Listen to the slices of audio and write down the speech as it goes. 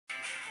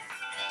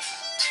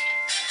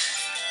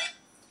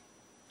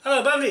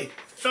Hello, Bundy.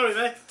 Sorry,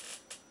 mate.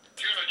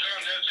 Sure,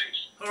 John, how's things?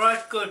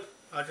 Alright, good.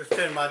 I just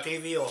turned my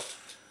TV off.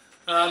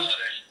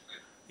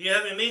 You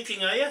having a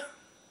meeting, are you? I've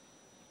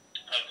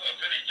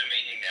finished the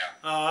meeting now.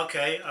 Oh,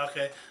 okay,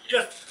 okay.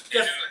 Just,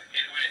 Hey?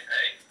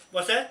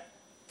 what's that?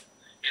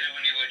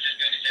 When you were just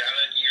going to say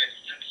hello to you and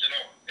switched it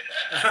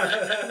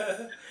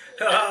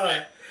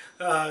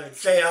off.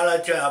 Say hello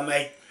to our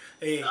mate.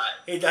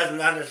 He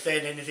doesn't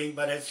understand anything,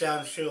 but it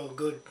sounds sure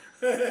good.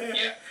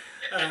 Yeah.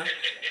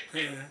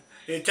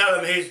 You tell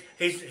him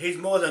he's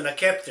more than a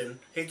captain.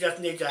 He just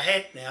needs a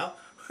hat now.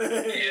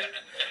 Yeah.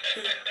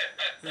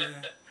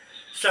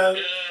 So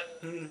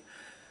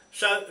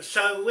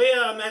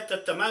where I'm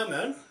at the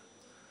moment,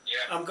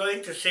 Yeah. I'm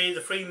going to see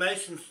the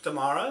Freemasons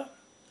tomorrow,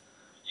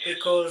 Yes.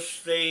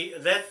 because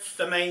that's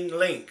the main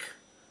link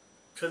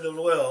to the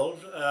world,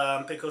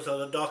 because of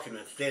the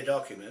documents, their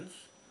documents.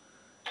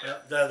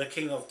 They're the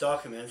king of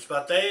documents,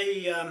 but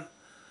they are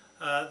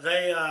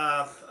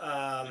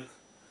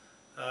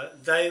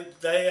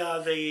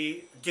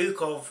the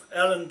Duke of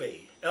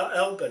Albany,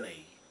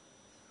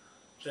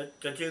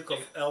 the Duke of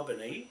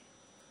Albany,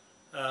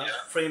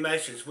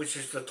 Freemasons, which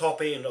is the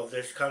top end of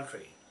this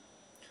country,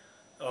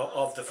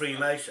 of the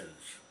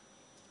Freemasons.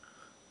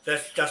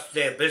 That's just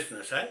their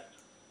business, eh?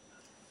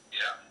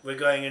 Yeah. We're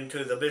going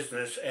into the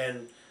business,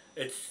 and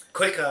it's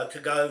quicker to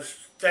go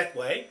that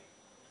way,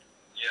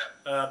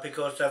 Yeah.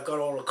 because they've got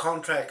all the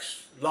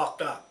contracts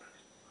locked up.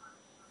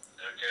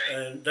 Okay.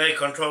 And they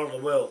control the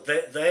world.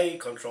 They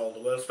control the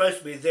world. It's supposed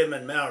to be them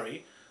and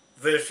Maori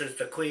versus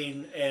the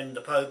Queen and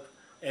the Pope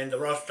and the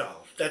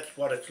Rothschilds. That's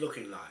what it's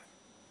looking like.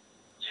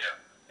 Yeah.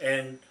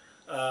 And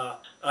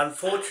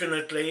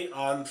unfortunately,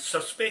 I'm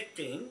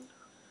suspecting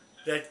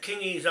that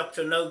Kingy's up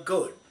to no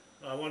good.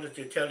 I wanted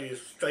to tell you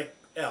straight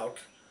out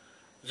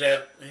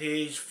that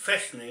he's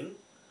fashioning,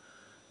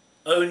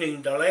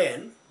 owning the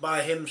land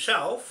by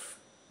himself,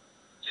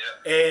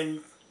 Yeah.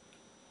 and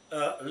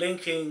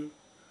linking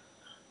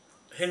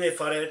Hine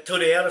Whare to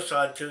the other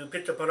side, to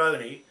Peter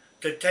Paroni,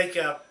 to take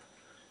out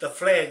the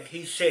flag.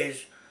 He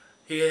says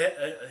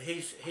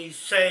he's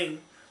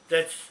saying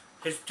that's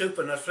his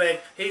tupuna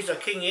flag. He's a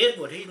King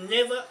Edward. He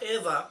never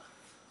ever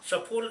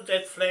supported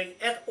that flag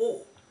at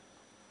all.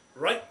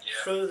 Right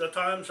through the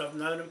times I've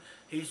known him,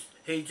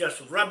 he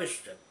just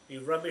rubbished it. He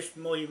rubbished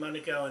Moi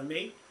Manukau and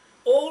me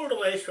all the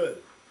way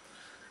through.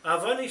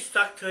 I've only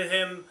stuck to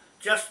him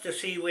just to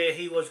see where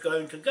he was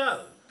going to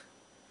go.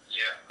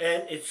 Yeah.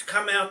 And it's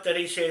come out that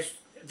he says,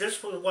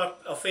 this was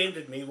what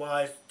offended me,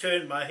 why I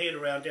turned my head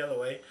around the other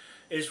way,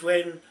 is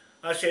when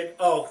I said,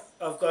 oh,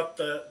 I've got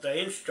the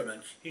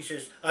instruments. He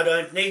says, I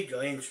don't need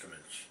your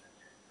instruments.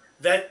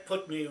 That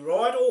put me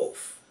right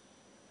off,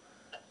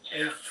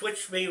 and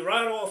switched me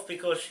right off,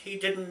 because he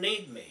didn't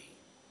need me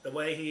the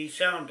way he's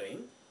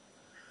sounding.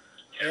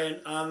 And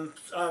I'm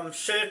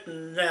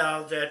certain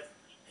now that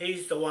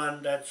he's the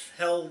one that's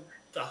held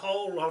the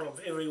whole lot of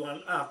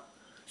everyone up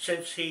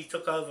since he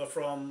took over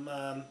from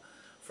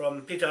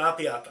Peter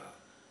Apiata.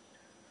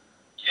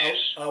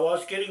 Yes. I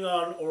was getting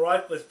on all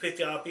right with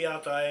Peter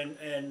Apiata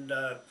and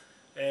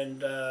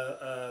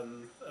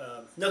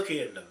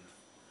Nuki and them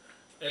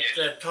at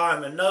that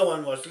time, and no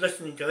one was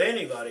listening to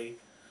anybody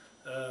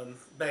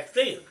back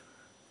then.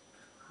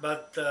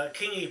 But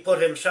Kingy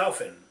put himself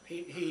in.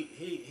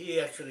 He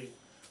actually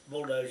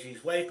bulldozed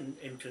his way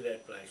into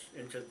that place,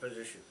 into the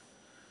position.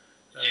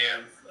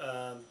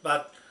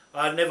 But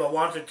I never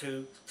wanted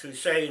to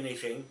say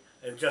anything,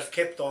 and just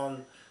kept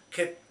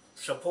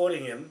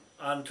supporting him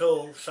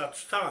until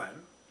such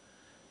time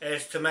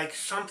as to make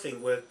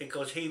something work,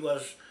 because he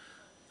was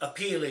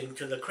appealing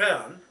to the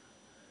Crown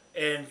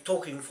and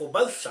talking for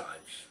both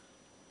sides.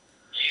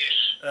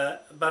 Yes.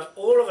 But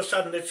all of a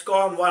sudden it's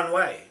gone one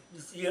way.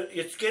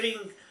 It's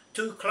getting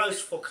too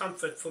close for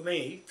comfort for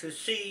me to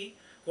see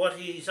what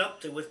he's up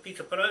to with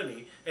Peter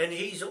Paroni, and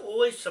he's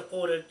always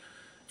supported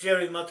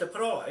Jerry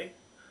Mataparai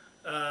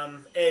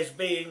as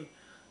being,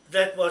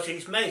 that was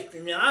his mate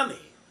in the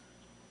army.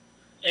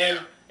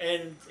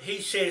 And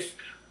he says,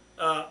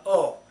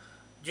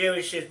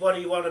 Jerry says, what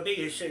do you want to be?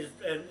 He says,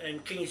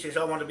 and Kingy says,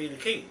 I want to be the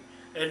king.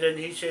 And then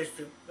he says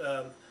to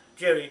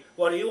Jerry,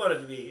 what do you want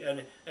to be?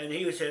 And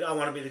he said, I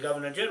want to be the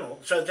Governor General.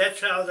 So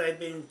that's how they've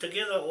been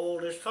together all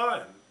this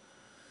time.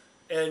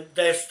 And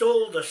they're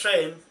still the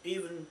same,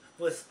 even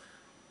with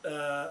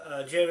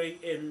Jerry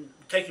in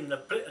taking the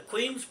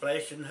Queen's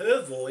place in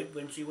her void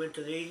when she went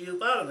to the EU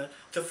Parliament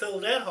to fill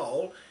that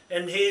hole,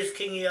 and here's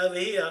Kingy over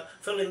here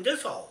filling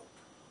this hole.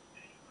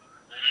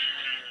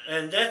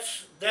 And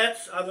that's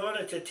I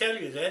wanted to tell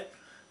you that,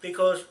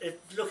 because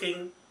it's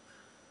looking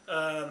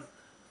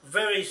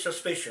very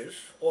suspicious,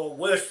 or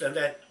worse than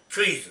that,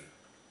 treason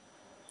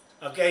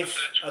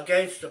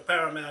against the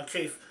Paramount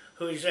chief,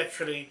 who is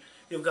actually,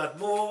 you've got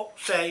more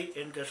say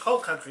in this whole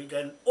country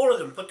than all of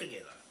them put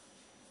together.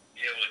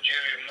 Yeah, well,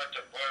 Jerry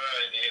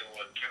Mataparai there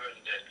was given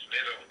that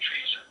letter of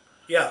treason.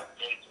 Yeah.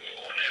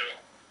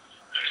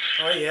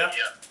 Oh, yeah.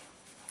 Yeah.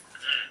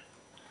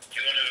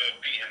 You want to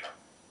beat him up?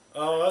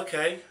 Oh,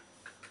 okay.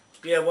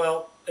 Yeah,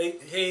 well,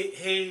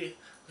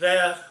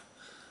 they're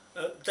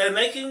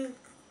making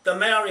the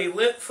Maori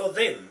work for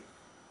them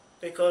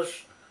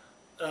because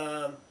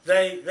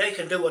they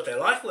can do what they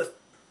like with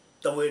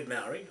the word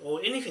Maori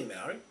or anything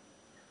Maori,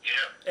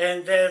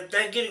 and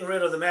they're getting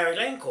rid of the Maori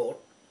Land Court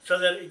so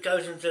that it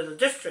goes into the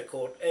district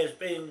court as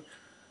being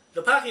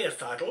the Pākehā's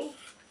titles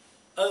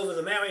over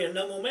the Maori and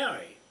no more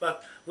Maori.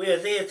 But we're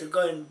there to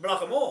go and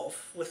block them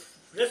off with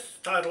this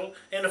title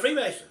and the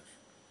Freemasons.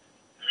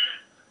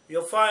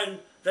 You'll find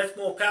that's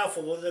more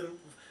powerful with them,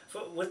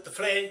 with the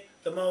flag,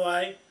 the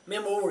Moai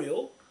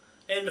memorial,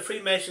 and the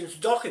Freemasons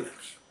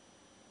documents.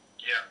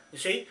 You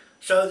see,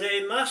 so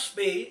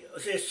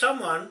there's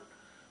someone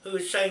who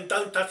is saying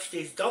don't touch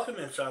these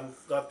documents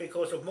I've got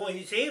because of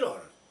Moi's head on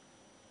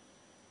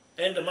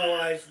it, and the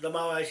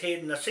Moai's head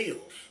and the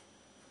seals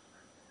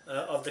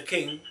of the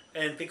king,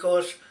 and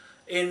because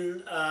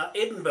in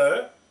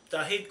Edinburgh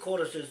the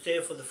headquarters is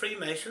there for the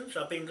Freemasons.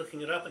 I've been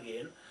looking it up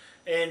again,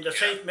 and the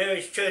St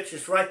Mary's Church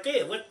is right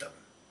there with them.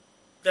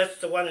 That's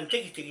the one in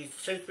Tikitiki,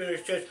 St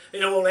Mary's Church.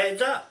 It all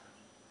adds up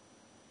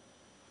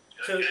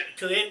to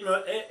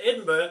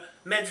Edinburgh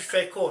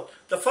Magistrate Court.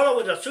 The fellow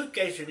with a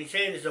suitcase in his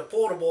hand is a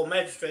portable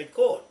magistrate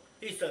court.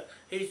 He's the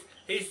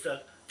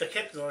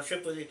captain on the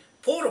ship with the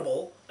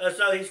portable, as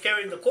though he's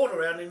carrying the court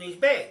around in his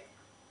bag.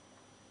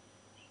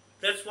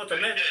 That's what the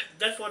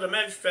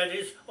magistrate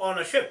is on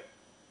a ship.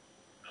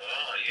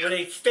 When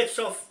he steps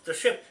off the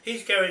ship,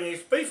 he's carrying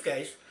his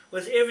briefcase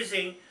with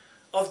everything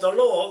of the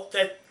law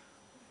that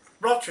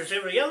blotches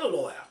every other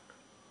law out.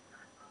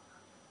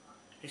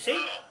 You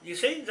see? You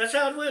see? That's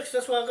how it works.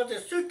 That's why I got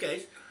this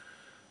suitcase,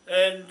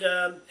 and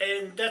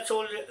that's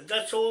all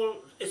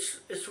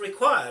it's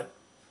required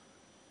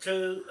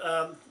to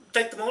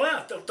take them all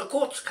out. The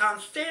courts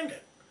can't stand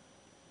it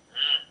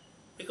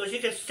because you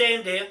can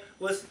stand there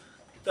with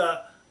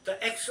the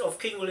acts of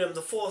King William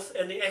IV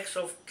and the acts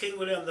of King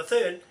William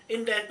III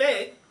in that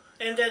bag,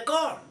 and they're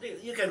gone.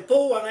 You can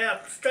pull one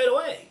out straight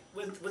away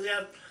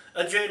without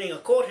adjourning a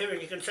court hearing.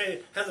 You can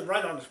say have them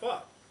right on the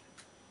spot.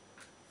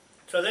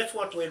 So that's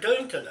what we're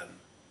doing to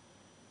them,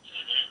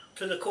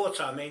 to the courts.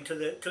 I mean,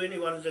 to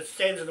anyone that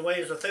stands in the way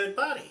as a third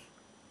party.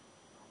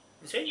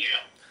 You see,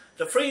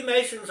 the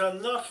Freemasons are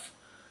not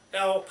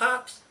our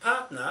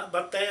partner,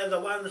 but they are the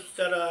ones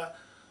that are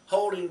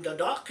holding the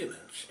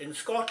documents in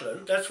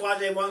Scotland. That's why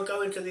they won't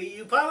go into the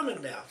EU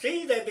Parliament now.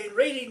 See, they've been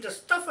reading the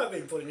stuff I've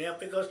been putting out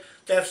because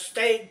they've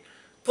stayed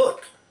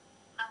put.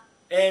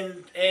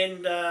 And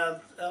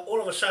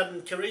all of a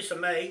sudden, Theresa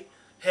May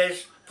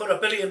has put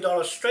 $1 billion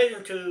straight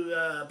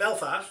into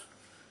Belfast.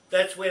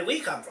 That's where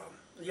we come from.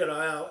 You know,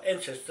 our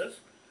ancestors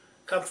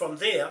come from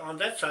there, on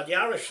that side, the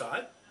Irish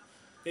side,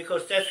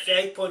 because that's the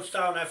 8-point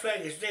star on our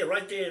flag is there,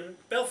 right there in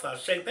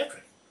Belfast, St.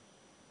 Patrick.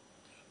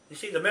 You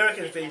see, the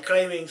Americans have been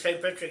claiming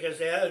St. Patrick as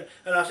their own,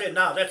 and I said,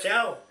 no, that's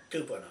our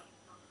 2.0.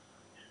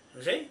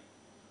 You see?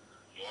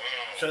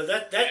 So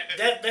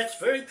that's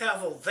very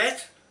powerful.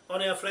 That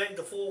on our flag,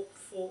 the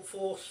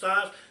four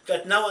stars,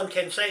 that no one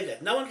can say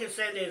that. No one can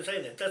stand there and say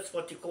that. That's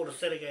what you call a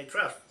Sedgate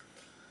Trust.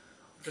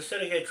 The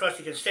Sedgate Trust,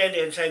 you can stand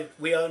there and say,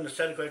 we own the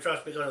Sedgate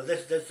Trust because of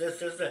this,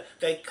 that.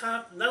 They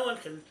can't, no one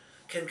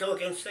can go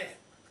against that.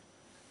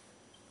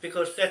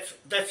 Because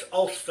that's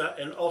Ulster,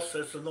 and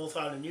Ulster is the North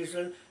Island, New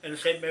Zealand, and the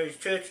St Mary's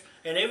Church,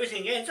 and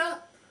everything adds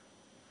up.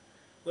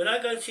 When I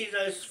go and see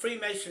those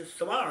Freemasons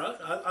tomorrow,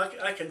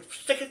 I can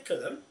stick it to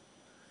them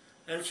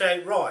and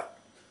say, right,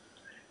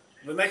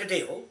 we make a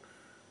deal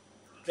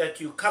that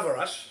you cover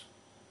us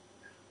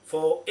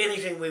for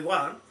anything we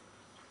want,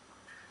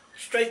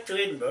 straight to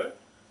Edinburgh,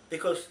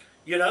 because,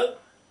 you know,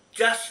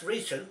 just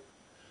recent,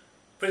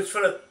 Prince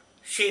Philip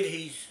shed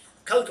his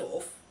coat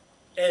off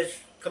as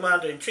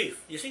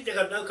Commander-in-Chief. You see, they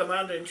got no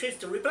Commander-in-Chief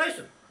to replace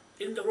him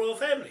in the royal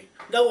family.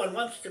 No one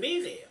wants to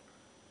be there.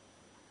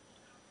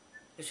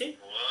 You see?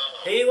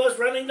 He was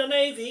running the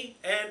Navy,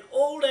 and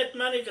all that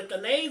money that the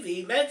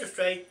Navy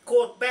magistrate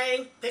court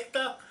bank picked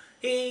up,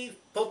 he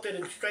put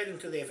it straight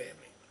into their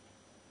family.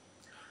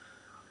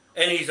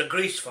 And he's a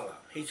Greece fella.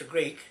 He's a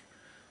Greek,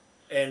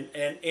 and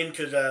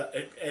into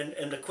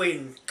the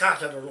Queen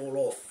carted it all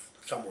off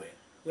somewhere.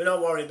 We're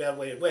not worried about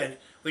where it went.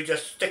 We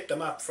just stick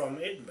them up from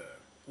Edinburgh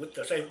with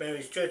the St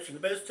Mary's Church and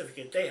the birth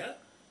certificate there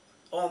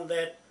on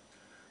that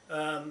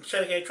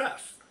Sedgate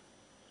Trust.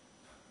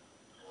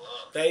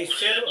 They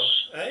set it off,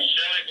 eh? What is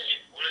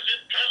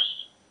it,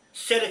 trust?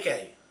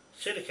 Sedgate.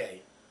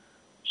 Sedgate.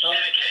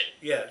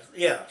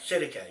 Yeah,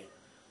 Sedgate.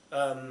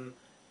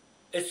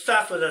 It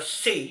starts with a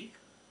C.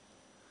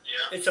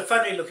 Yeah. It's a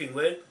funny looking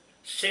word.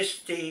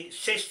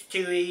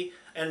 Cestui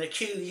and the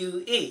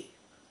Q-U-E.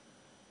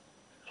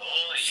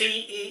 Oh,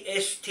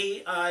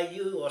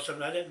 C-E-S-T-I-U or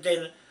something like that.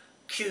 Then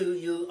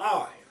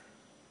Q-U-I.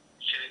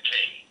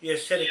 Sedgate.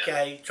 Yes,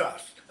 Sedgate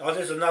Trust. Oh,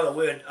 there's another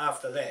word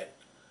after that.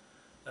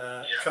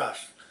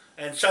 Trust.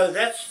 And so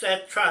that's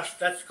that trust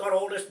that's got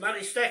all this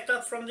money stacked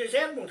up from this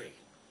Admiralty.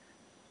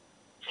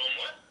 From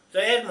what?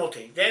 The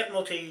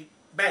Admiralty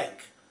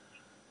Bank.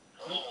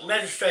 Oh,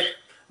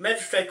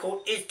 Magistrate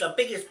Court is the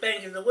biggest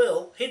bank in the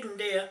world, hidden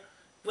there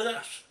with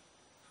us.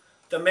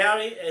 the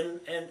Maori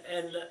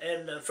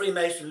and the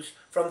Freemasons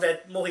from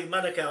that Mohi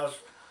Manukau's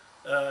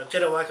Te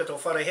Waikato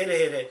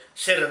Wharehere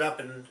set it up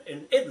in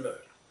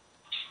Edinburgh.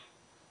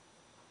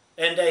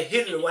 And they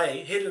hid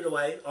it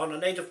away on a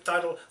native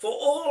title for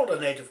all the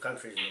native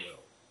countries in the world.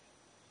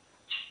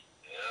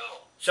 Yeah.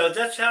 So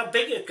that's how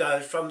big it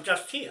goes from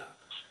just here.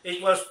 It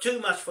was too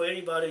much for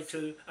anybody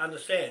to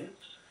understand.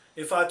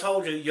 If I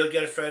told you, you'd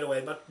get it straight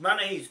away. But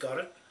Manahi's got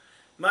it.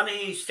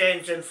 Manahi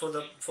stands in for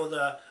the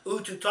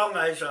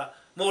Ututonga is a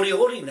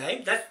Moriori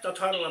name. That's the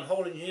title I'm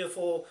holding here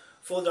for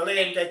the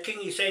land that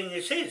Kingi's saying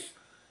is his.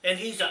 And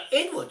he's a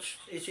Edwards.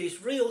 It's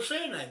his real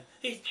surname.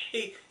 He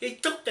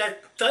took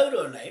that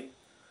Toto name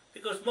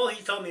because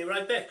Mohi told me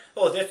right back,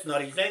 oh, that's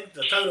not his name.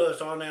 The Toto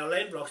is on our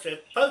land blocks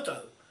at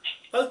Poto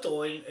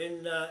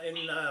in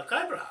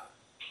Kaipara.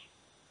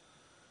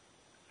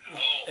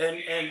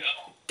 And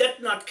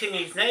that's not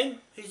Kingi's name.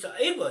 He's a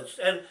Edwards.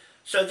 And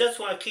so that's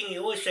why Kingi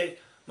always says,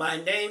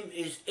 my name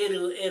is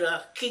Eru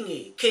Era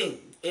Kingi,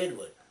 King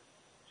Edward.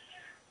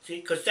 See,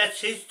 because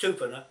that's his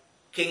tupuna,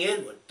 King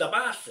Edward, the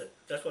bastard.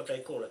 That's what they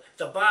call it,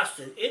 the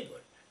bastard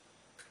Edward.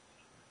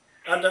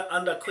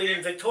 Under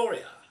Queen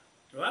Victoria,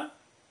 right? I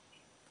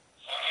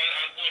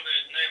thought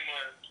his name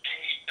was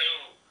Kingi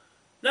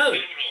No,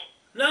 Doodle.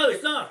 no,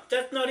 it's not.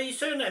 That's not his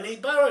surname. He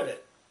borrowed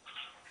it.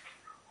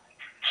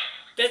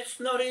 That's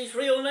not his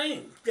real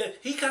name.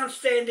 He can't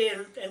stand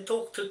there and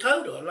talk to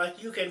Toto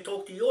like you can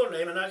talk to your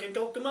name and I can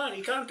talk to mine.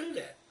 He can't do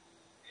that.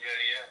 Yeah,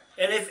 yeah.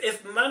 And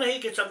if Manahi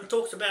gets up and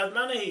talks about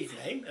Manahi's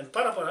name and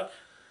Parapara,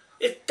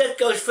 that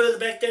goes further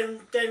back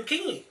than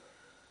Kingi.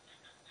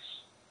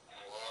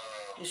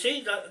 Wow. You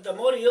see, the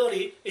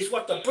Moriori is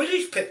what the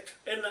British picked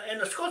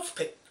and the Scots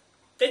picked.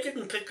 They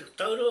didn't pick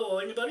Toto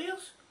or anybody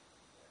else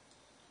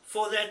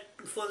for that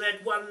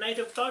one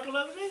native title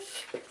over there.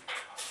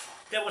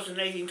 That was in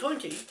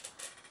 1820.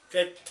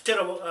 That Te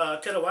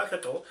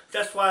Waikato,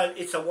 that's why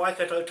it's a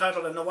Waikato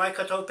title and a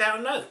Waikato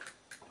pound note.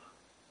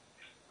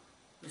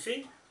 You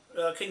see,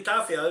 King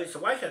Tawhio is a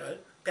Waikato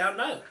pound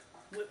note.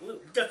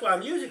 That's why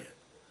I'm using it,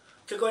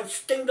 to go and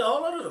sting the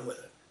whole lot of them with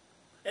it.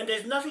 And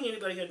there's nothing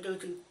anybody can do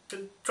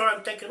to try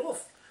and take it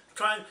off.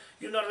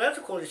 You're not allowed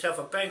to call yourself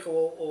a bank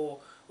or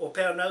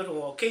pound note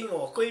or king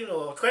or queen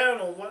or crown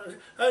or what,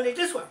 only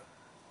this one.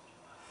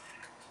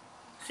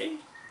 See?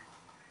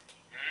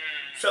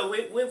 So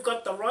we've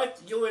got the right,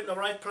 you're in the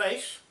right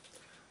place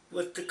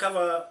to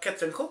cover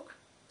Captain Cook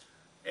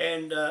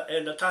and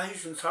the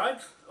Tahitian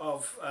side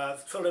of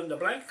fill in the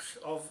blanks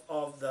of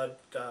the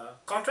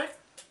contract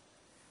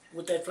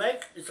with that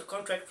flag. It's a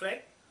contract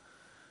flag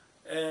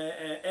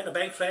and a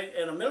bank flag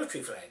and a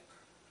military flag.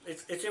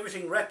 It's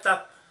everything wrapped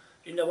up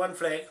in the one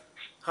flag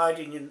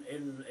hiding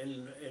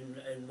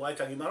in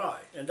Waitangi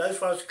Marae. And those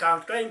fellows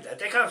can't claim that.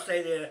 They can't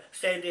stand there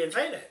and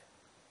say that.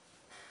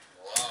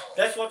 Wow.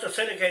 That's what the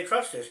Seneca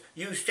Trust is.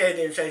 You stand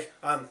there and say,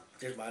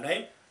 this is my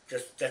name,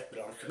 that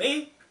belongs to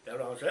me, that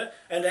belongs to her,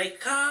 and they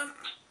can't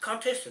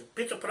contest it.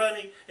 Peter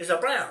Peroni is a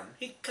Brown.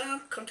 He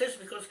can't contest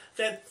it because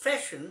they've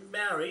fashioned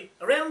Maori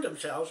around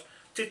themselves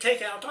to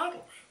take our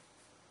titles.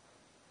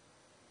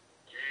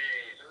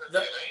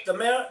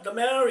 The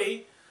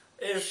Maori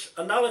is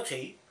a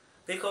nullity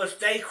because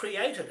they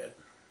created it.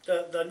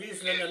 The New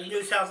Zealand and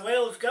New South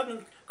Wales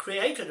government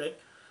created it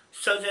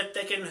so that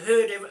they can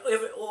herd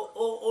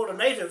all the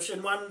natives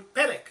in one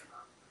paddock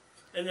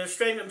and then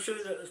strain them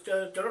through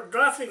the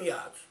drafting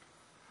yards.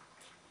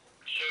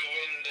 So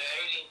when the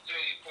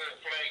 1834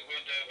 flag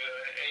went over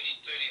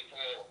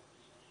 1834,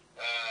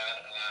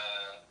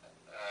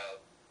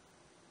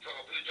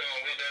 Whakaputa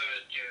went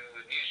over to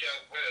New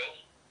South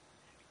Wales,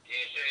 you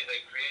say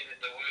they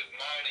created the word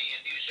Māori in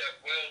New South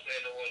Wales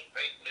and it was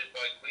patented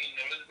by Queen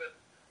Elizabeth?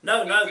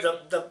 No,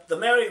 the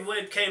Maori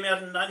word came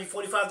out in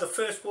 1945, the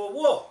First World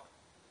War.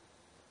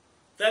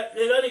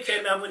 It only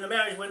came out when the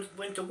Maoris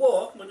went to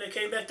war. When they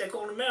came back, they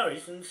called them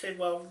Maoris and said,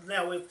 well,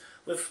 now we've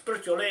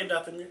split your land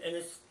up and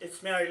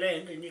it's Maori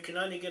land and you can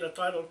only get a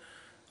title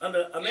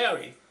under a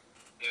Maori.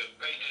 It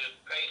was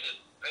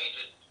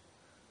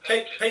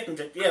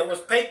Patented, yeah, it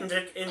was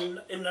patented in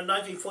the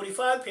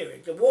 1945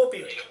 period, the war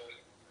period.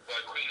 By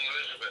Queen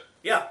Elizabeth.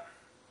 Yeah.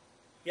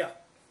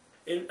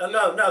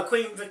 No,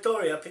 Queen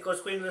Victoria,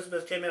 because Queen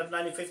Elizabeth came out in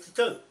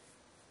 1952.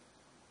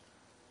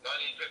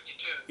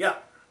 1952? Yeah.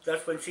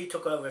 That's when she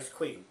took over as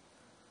Queen.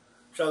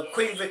 So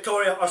Queen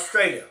Victoria,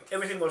 Australia.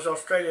 Everything was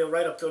Australia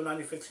right up till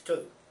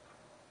 1952.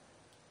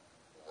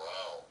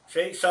 Wow.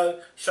 See, so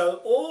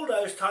all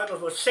those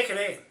titles were second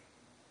hand.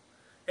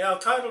 Our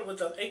title with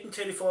the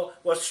 1834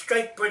 was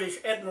straight British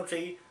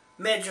Admiralty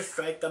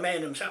Magistrate, the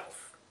man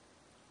himself.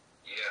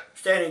 Yeah.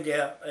 Standing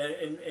there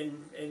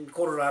in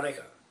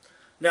Kororareka.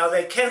 Now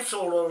they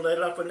cancelled all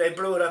that up when they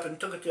blew it up and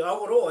took it to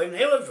Awaroa in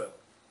Helensville.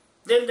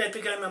 Then they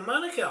became a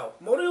Manukau,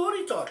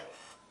 Moriori title.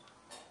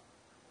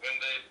 When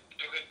they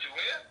took it to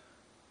where?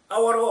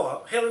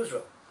 Awaroa,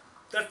 Helensville.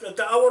 That's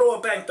the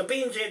Awaroa Bank, the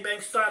Beans Head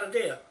Bank started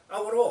there,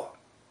 Awaroa.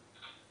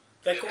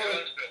 They call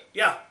it,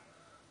 yeah.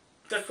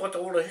 That's what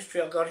all the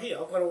history I've got here.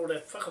 I've got all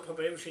that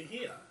whakapapa everything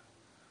here.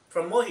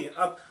 From Mohi.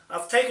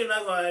 I've taken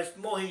over as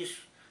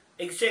Mohi's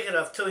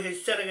executive to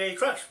his Sergei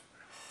Trust.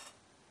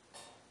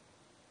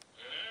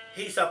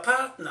 He's a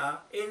partner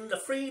in the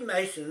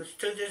Freemasons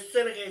to this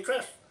Sergei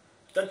Trust.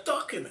 The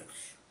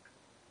documents.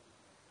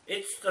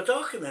 It's the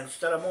documents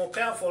that are more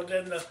powerful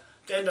than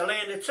the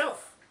land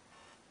itself.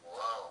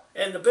 Wow.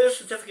 And the birth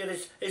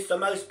certificate is the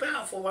most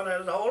powerful one out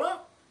of the whole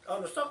lot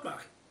on the stock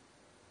market.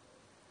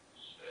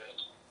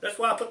 That's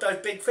why I put those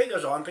big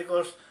figures on,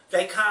 because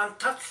they can't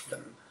touch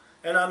them.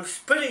 And I'm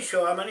pretty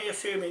sure, I'm only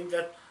assuming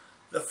that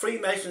the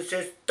Freemason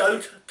says,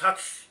 don't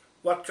touch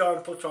what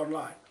John puts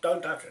online.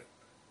 Don't touch it.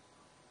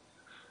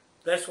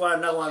 That's why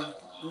no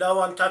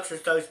one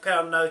touches those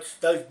pound notes,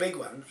 those big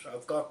ones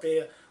I've got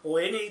there, or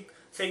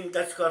anything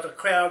that's got a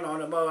crown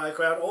on, a Moai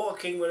crown, or a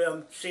King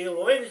William seal,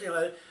 or anything like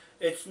that.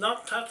 It's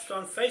not touched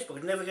on Facebook.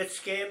 It never gets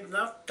scammed,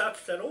 not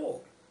touched at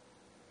all.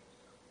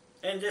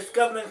 And this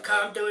government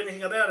can't do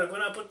anything about it.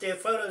 When I put their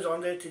photos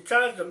on there to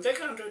charge them, they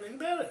can't do anything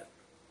about it.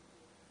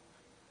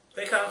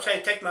 They can't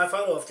say, take my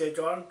photo off there,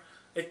 John.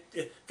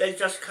 They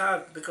just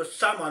can't, because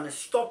someone is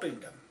stopping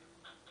them.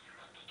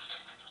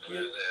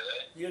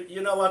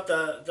 You know what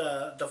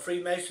the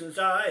Freemasons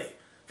are, eh?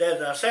 They're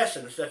the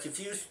assassins, that if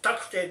you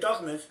touch their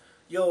documents,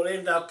 you'll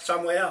end up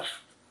somewhere else.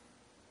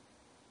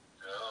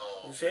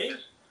 You see?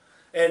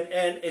 And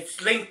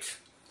it's linked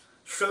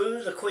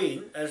through the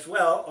Queen as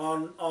well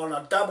on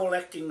a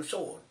double-acting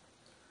sword.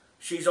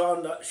 She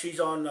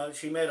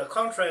made a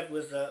contract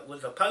with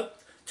the Pope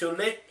to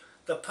let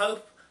the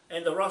Pope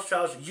and the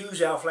Rothschilds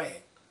use our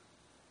flag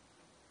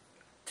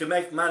to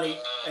make money,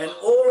 and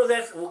all of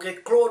that will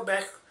get clawed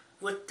back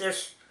with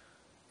this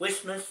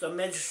Westminster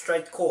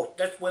Magistrate Court.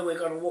 That's where we're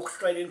going to walk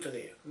straight into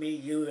there. Me,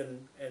 you,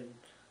 and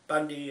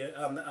Bundy.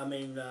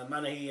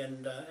 Manahi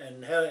and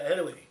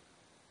Hedawini.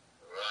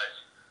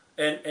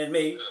 Right. And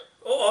me.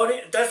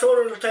 That's all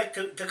it'll take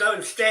to go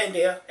and stand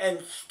there and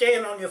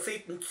stand on your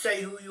feet and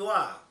say who you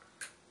are.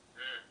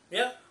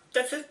 Yeah,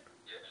 that's it.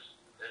 Yes,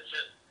 that's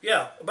it.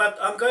 Yeah, but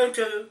I'm going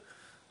to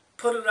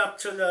put it up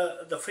to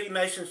the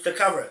Freemasons to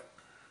cover it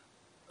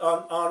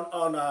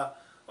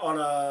on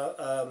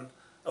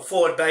a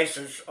forward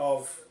basis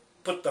of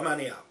put the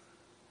money up.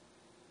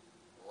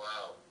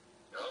 Wow.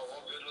 Oh,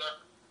 well,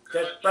 good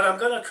luck. But I'm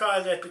going to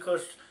try that,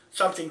 because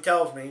something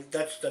tells me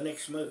that's the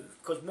next move.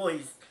 Because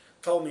Moi's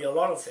told me a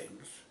lot of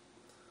things.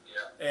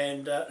 Yeah.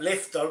 And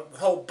left a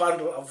whole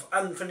bundle of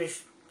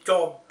unfinished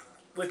job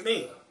with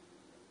me.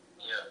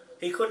 Yeah.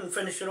 He couldn't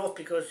finish it off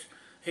because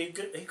he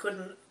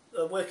couldn't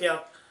work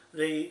out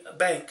the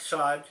bank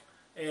side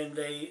and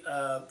the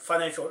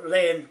financial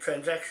land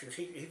transactions.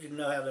 He didn't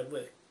know how that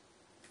worked.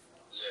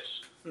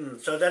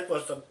 Yes. So that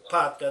was the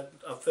part that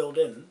I filled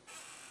in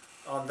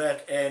on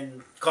that,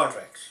 and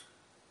contracts.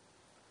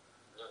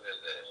 Look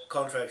at that.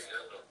 Contracts.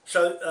 Yeah.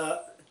 So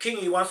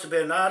Kingy wants to be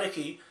an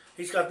ariki.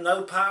 He's got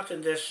no part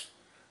in this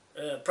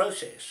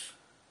process.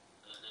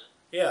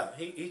 Yeah,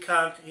 he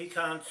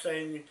can't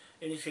say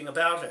anything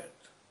about it.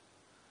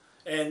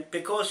 And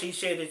because he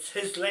said it's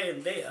his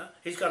land there,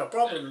 he's got a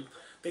problem,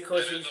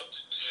 because he's...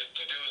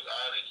 To do with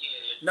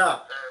Ariki,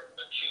 No.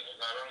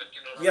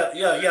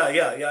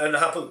 Yeah, and the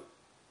Hapu.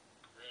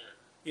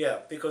 Yeah,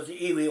 because the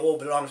iwi all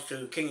belongs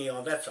to Kingy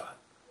on that side.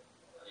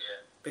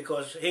 Yeah.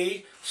 Because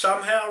he,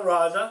 somehow or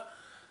other,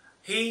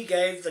 he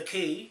gave the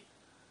key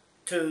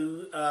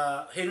to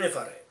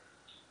Hinefare.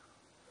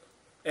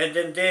 And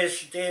then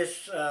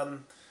there's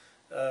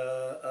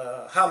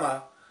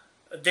Hama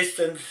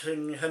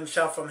distancing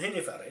himself from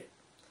Hinefare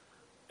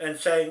and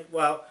saying,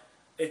 well,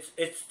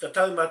 it's the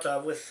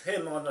taumata with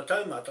him on the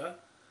taumata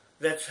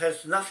that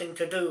has nothing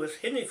to do with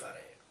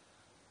Hinefare.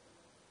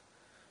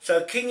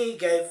 So Kingy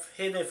gave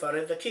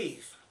Hinefare the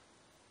keys.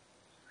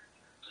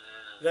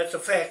 That's a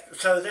fact.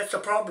 So that's a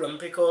problem,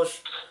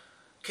 because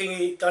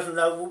Kingy doesn't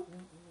know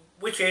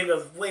which end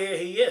of where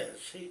he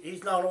is.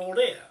 He's not all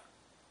there.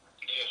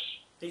 Yes.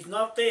 He's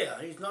not there.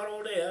 He's not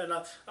all there. And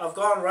I've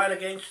gone right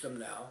against him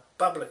now,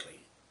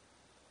 publicly.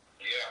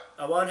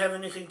 Yeah. I won't have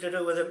anything to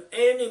do with him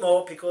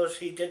anymore, because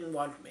he didn't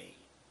want me.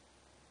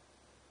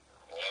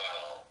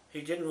 Wow.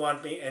 He didn't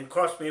want me, and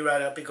crossed me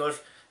right up,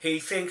 because he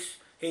thinks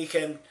he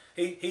can...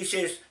 He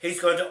says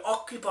he's going to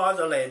occupy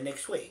the land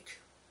next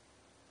week.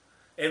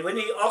 And when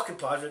he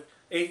occupies it,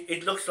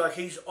 it looks like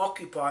he's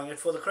occupying it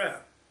for the Crown.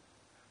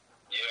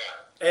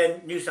 Yeah.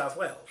 And New South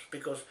Wales,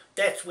 because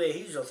that's where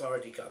his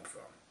authority comes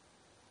from.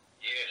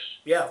 Yes.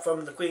 Yeah,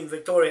 from the Queen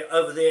Victoria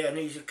over there, and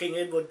he's King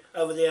Edward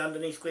over there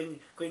underneath Queen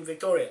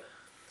Victoria.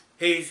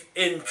 He's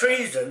in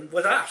treason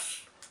with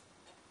us.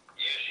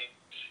 Yes.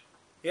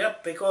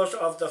 Yep, because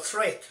of the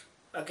threat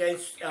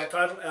against our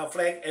title, our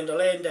flag, and the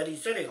land that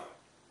he's sitting on.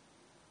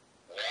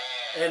 Wow.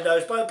 And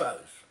those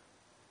popos.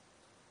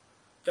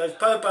 Those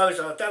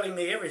popos are telling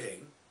me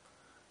everything,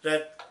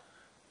 that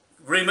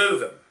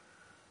remove him.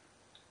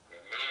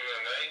 Remove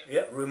him, eh?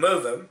 Yeah,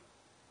 remove him.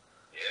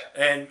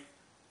 Yeah. And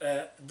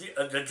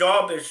the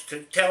job is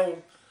to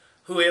tell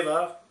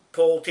whoever,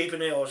 Paul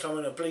Tipene or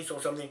someone, the police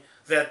or something,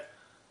 that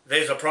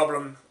there's a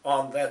problem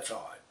on that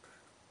side.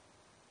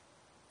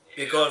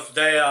 Yeah. Because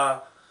they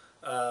are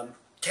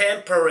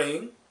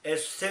tampering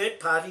as third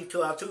party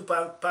to our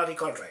two-party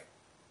contract.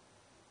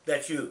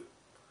 That's you.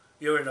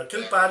 You're in a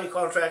two-party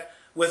contract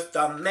with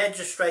the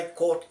Magistrate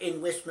Court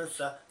in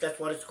Westminster. That's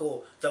what it's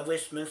called, the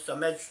Westminster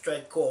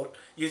Magistrate Court.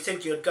 You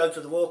think you'd go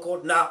to the World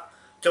Court? No.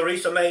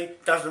 Theresa May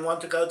doesn't want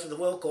to go to the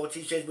World Court.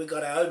 She says we've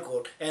got our own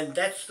court. And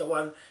that's the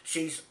one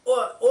she's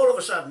all of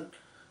a sudden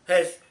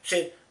has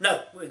said,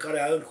 no, we've got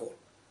our own court.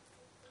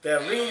 They're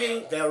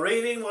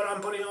reading what I'm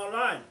putting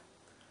online.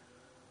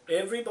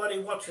 Everybody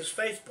watches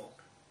Facebook.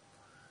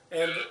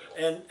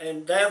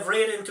 And they've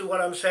read into what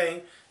I'm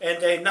saying,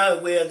 and they know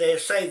we're their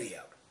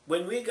saviour.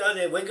 When we go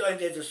there, we're going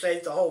there to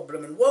save the whole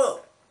blooming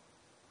world.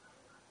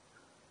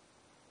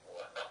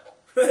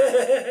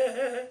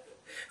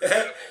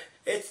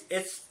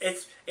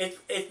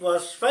 It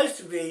was supposed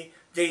to be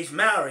these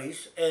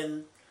Maoris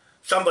and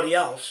somebody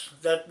else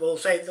that will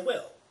save the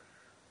world.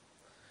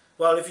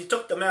 Well, if you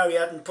took the Maori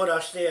out and put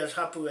us there as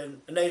hapu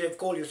and a native,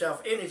 call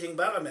yourself anything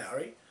but a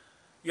Maori,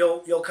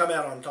 you'll come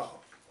out on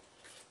top.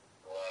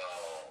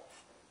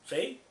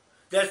 See?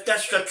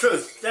 That's the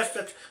truth.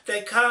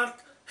 They can't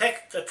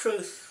hack the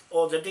truth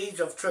or the deeds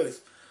of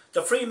truth.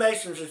 The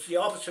Freemasons is the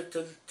opposite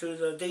to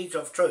the deeds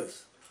of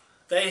truth.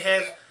 They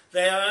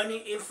are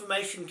only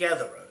information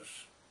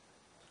gatherers.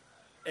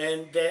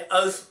 And their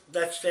oath,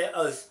 that's their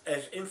oath.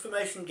 As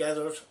information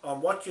gatherers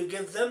on what you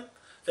give them,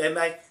 they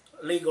make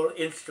legal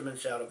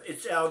instruments out of it.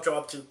 It's our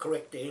job to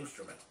correct the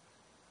instrument.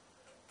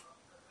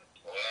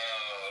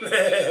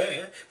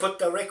 Put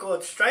the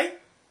record straight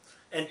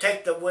and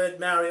take the word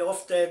Maori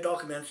off their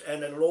documents,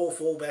 and it'll all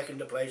fall back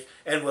into place,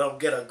 and we'll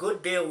get a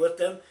good deal with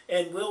them,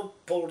 and we'll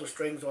pull the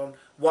strings on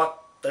what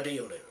the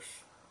deal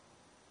is.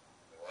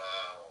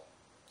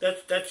 Wow.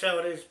 That's how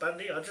it is,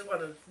 Bundy. I just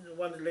wanted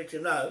to let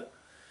you know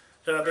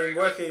that I've been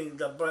working.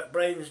 The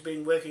brain's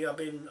been working. I've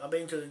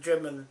been to the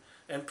gym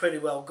and pretty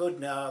well good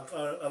now.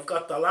 I've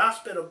got the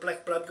last bit of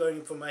black blood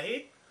going from my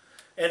head,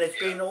 and it's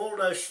been all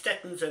those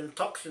statins and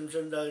toxins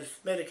and those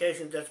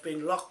medications that's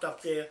been locked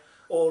up there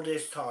all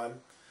this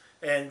time.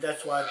 And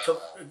that's why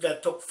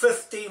that took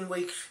 15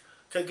 weeks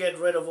to get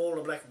rid of all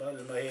the black blood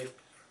in my head.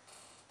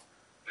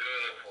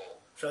 Beautiful.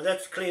 So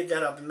that's cleared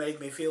that up and made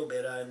me feel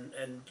better,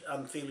 and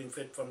I'm feeling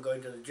fit from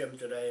going to the gym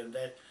today and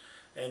that.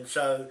 And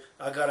so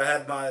I got to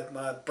have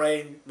my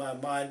brain, my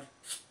mind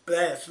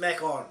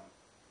smack on.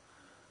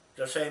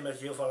 The same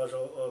as you fellas.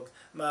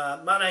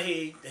 Mana,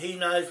 he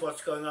knows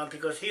what's going on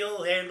because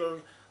he'll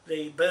handle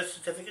the birth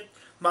certificate.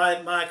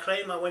 My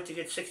claim, I went to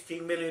get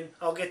 16 million.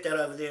 I'll get that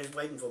over there. It's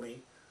waiting for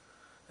me.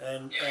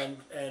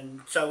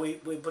 And so we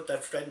put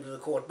that straight into the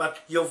court. But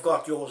you've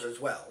got yours as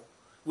well.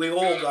 We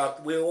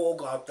all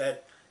got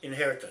that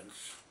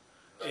inheritance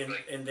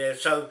in there.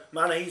 So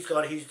Mana, he's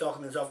got his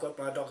documents. I've got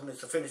my documents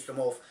to finish them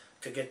off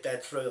to get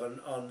that through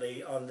on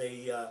the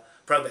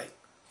probate.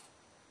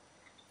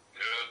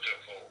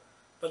 Beautiful.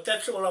 But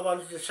that's all I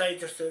wanted to say,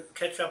 just to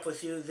catch up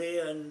with you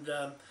there. And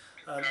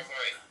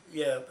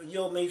yeah,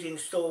 your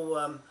meeting's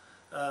still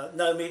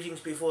no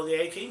meetings before the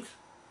 18th.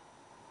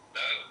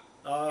 No.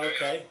 Oh,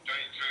 okay.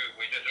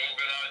 We're just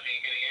organising,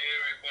 getting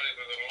everybody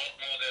with a lot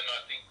more than I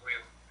think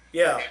we've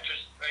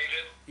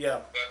anticipated.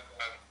 Yeah. But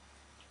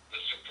the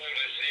support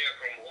is there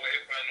from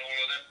Hohepa and all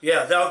of them.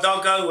 Yeah,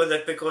 they'll go with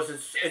it because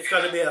it's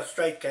going to be a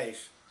straight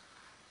case.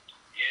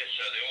 Yes,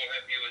 so they're all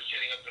happy with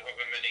setting up the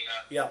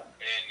Whakameninga. Yeah.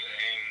 And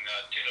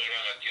Tino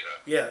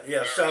Rangatira.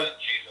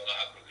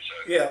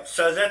 Yeah.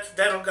 So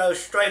that'll go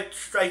straight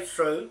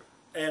through,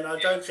 and I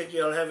don't think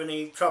you'll have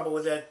any trouble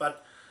with that.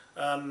 But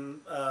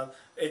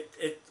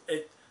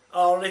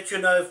I'll let you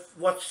know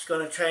what's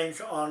going to change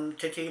on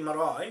Te Tii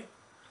Marae,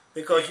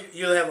 because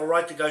you have a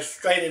right to go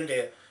straight in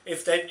there.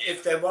 If they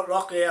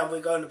lock there, we're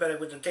going to better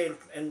with the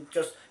tent and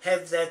just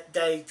have that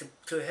day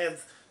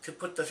to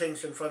put the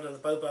things in front of the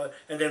popo,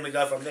 and then we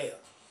go from there.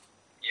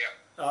 Yeah.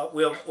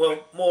 We'll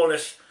more or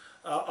less.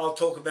 I'll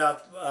talk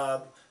about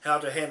how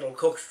to handle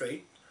Cook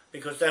Street,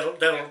 because that'll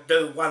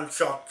do one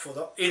shot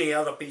for any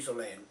other piece of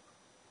land.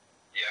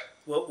 Yeah.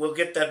 We'll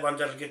get that one.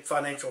 That'll get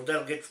financial.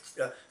 That'll get.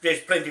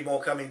 There's plenty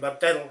more coming, but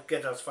that'll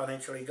get us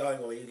financially going,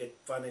 or you get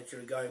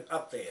financially going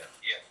up there.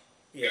 Yeah.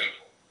 Yeah.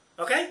 Beautiful.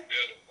 Okay.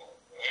 Beautiful.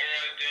 All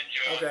right then,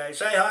 John. Okay.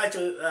 Say hi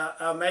to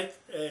our mate.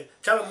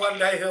 Tell him one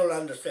day he'll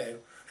understand.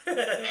 I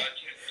certainly will.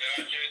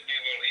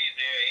 He's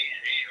there.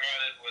 He's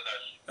right in with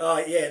us. Oh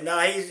yeah. No,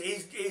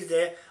 he's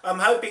there. I'm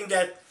hoping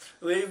that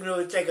even though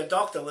we take a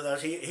doctor with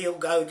us, he'll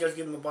go. Just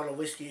give him a bottle of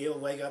whiskey. He'll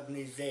wake up and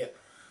he's there.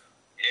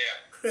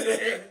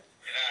 Yeah.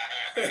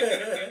 Okay.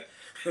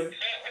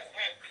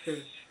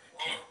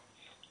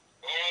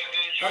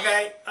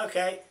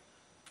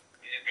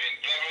 It's been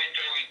lovely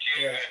talking to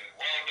you, and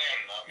well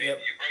done. I mean,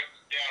 you broke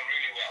it down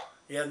really well.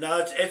 Yeah,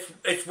 no,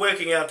 it's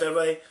working out that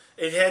way.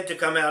 It had to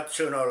come out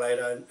sooner or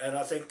later, and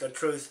I think the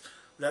truth,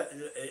 that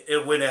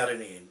it'll win out in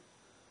the end.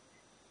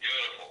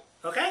 Beautiful.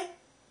 Okay? All right,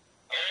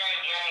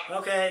 John.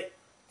 Okay.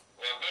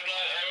 Well, good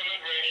night. Have a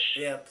good rest.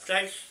 Yeah,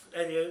 thanks,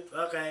 and you.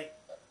 Okay.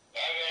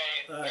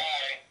 Bye-bye. Bye. Bye.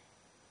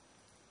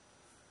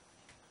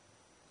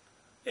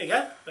 There you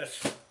go. That's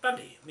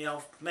Bundy, me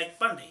old mate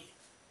Bundy.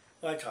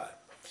 My time.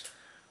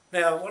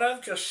 Now, what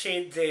I've just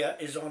said there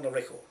is on the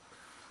record.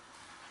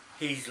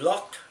 He's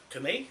locked to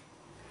me.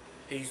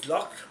 He's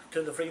locked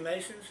to the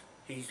Freemasons,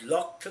 he's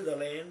locked to the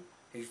land,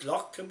 he's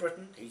locked to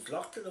Britain, he's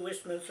locked to the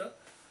Westminster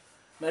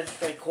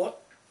Magistrate Court,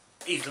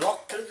 he's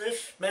locked to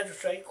this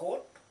Magistrate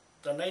Court,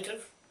 the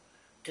native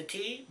Te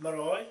Tii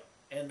Marae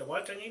and the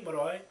Waitangi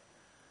Marae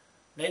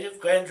Native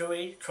Grand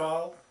Jury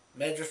Trial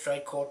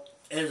Magistrate Court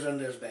is in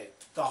this bag.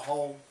 The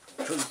whole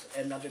truth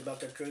and nothing but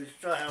the truth.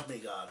 So help me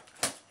God.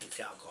 It's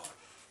our God.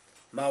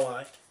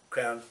 Maui,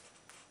 crown,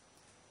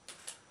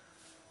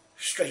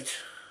 straight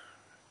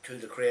to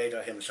the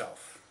Creator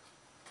himself.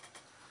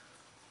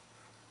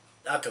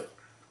 Atu.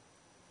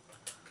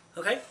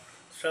 Okay,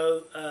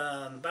 so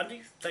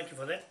Bundy, thank you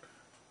for that.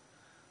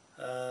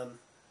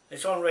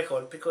 It's on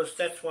record because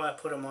that's why I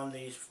put them on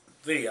these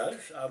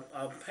videos.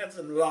 I'll have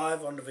them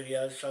live on the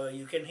videos so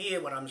you can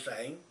hear what I'm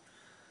saying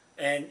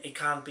and it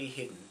can't be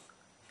hidden.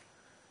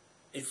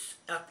 It's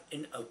up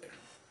in open.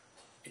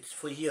 It's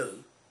for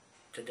you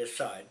to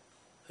decide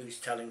who's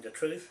telling the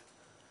truth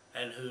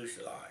and who's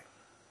lying.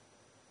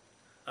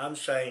 I'm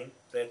saying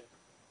that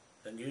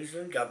the New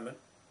Zealand government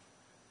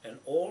and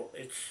all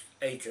its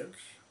agents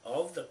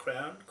of the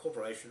Crown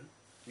Corporation,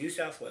 New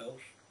South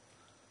Wales,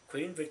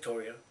 Queen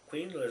Victoria,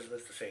 Queen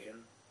Elizabeth II,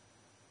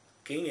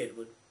 King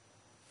Edward,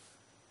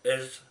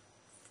 is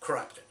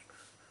corrupted,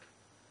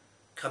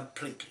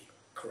 completely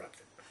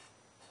corrupted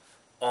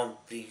on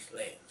these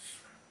lands.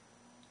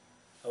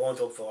 I won't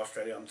talk for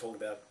Australia, I'm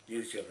talking about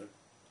New Zealand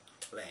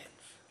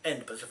lands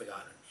and the Pacific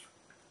Islands,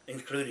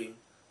 including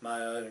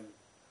my own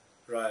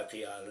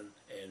Raiati Island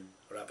and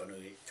Rapa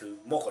Nui to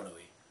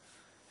Mokonui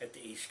at the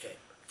East Cape.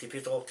 Te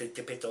Pito to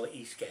Te Pito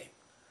East Cape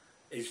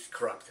is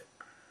corrupted.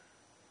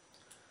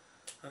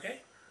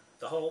 Okay?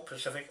 The whole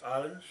Pacific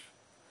Islands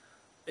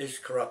is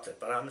corrupted,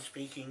 but I'm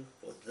speaking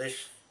for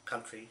this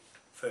country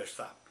first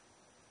up.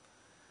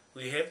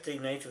 We have the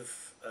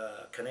native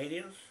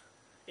Canadians,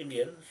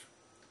 Indians,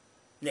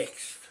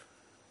 next.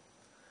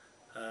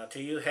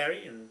 To you,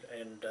 Harry, and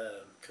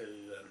to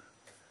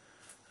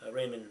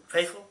Raymond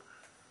Faithful,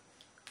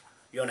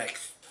 you're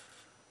next.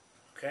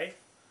 Okay?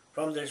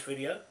 From this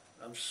video,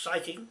 I'm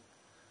citing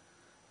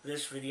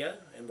this video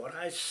and what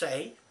I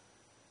say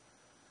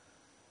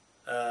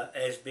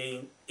as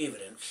being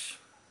evidence,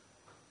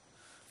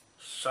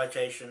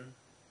 citation,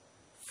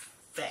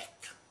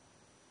 fact,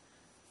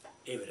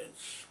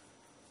 evidence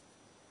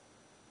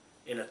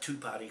in a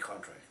two-party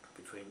contract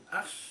between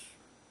us,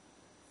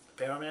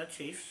 the Paramount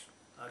Chiefs.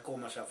 I call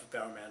myself a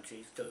Paramount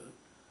Chief too,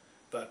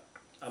 but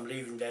I'm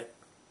leaving that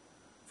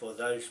for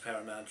those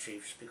Paramount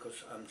Chiefs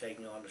because I'm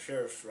taking on the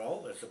sheriff's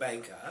role as the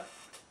banker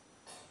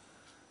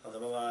of the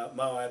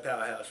Maui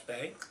Powerhouse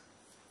Bank,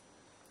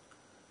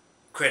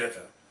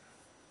 creditor,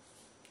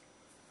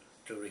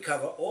 to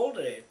recover all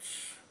the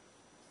debts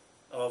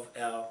of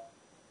our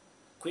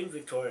Queen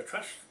Victoria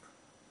Trust,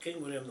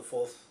 King William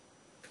IV,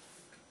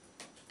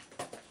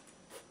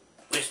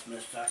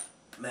 Westminster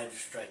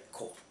Magistrate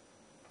Court,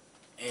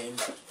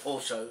 and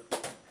also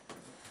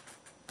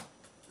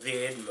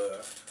the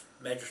Edinburgh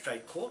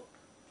Magistrate Court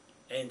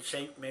and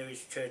St.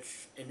 Mary's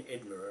Church in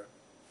Edinburgh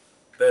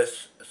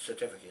birth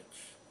certificates,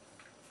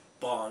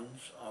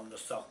 bonds on the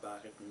stock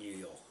market in New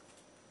York.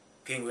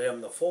 King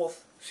William IV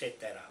set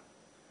that up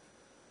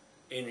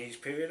in his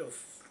period of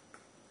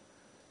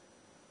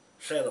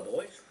sailor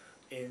boys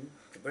in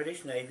the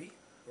British Navy,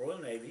 Royal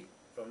Navy,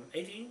 from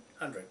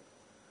 1800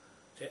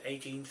 to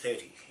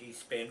 1830. He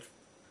spent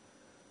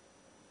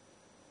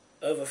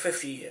over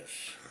 50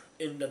 years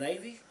in the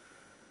Navy,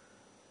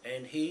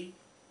 and he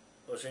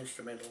was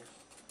instrumental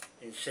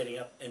in setting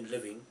up and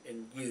living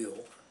in New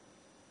York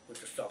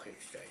with the stock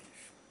exchange.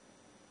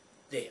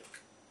 There,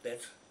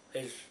 that's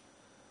his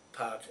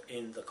part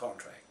in the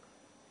contract.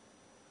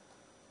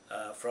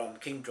 From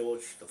King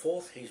George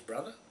IV, his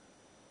brother,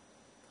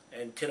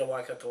 and Te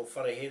Waikato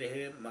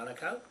Wharehere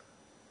Manukau,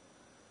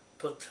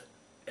 put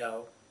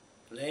our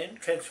land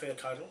transfer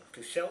title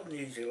to sell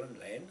New Zealand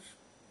lands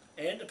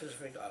and the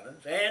Pacific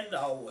Islands and the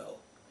whole world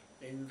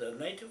in the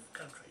native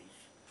countries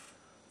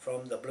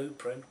from the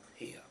blueprint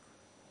here.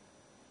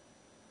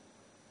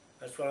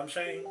 That's what I'm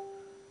saying.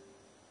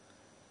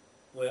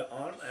 We're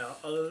on our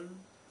own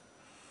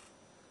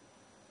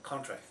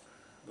contract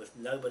with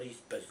nobody's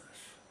business.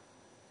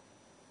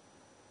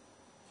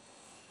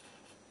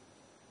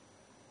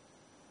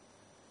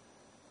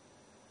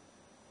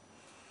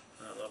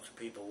 Lots of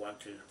people want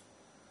to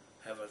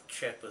have a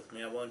chat with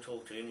me. I won't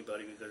talk to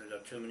anybody because I've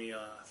got too many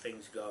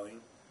things going,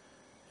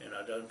 and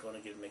I don't want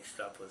to get mixed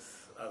up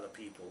with other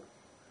people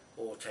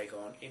or take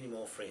on any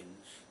more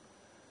friends.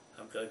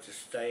 I'm going to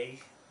stay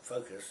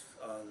focused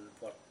on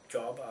what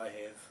job I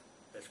have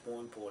that's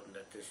more important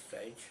at this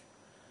stage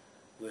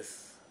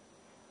with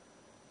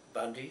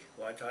Bundy,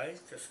 Waitai.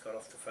 Just got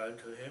off the phone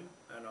to him,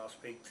 and I'll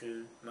speak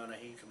to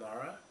Manahi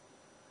tomorrow.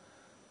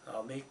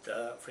 I'll meet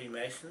the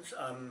Freemasons.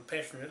 I'm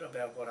passionate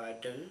about what I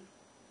do.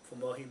 For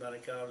Mohi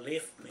Manukau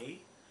left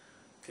me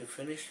to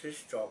finish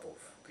this job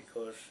off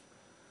because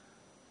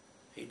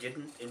he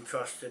didn't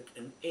entrust it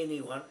in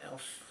anyone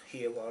else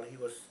here while he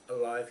was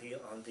alive here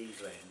on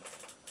these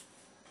lands.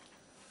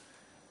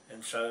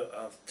 And so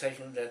I've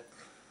taken that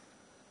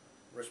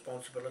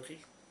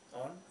responsibility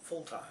on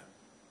full-time.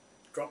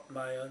 Dropped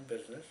my own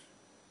business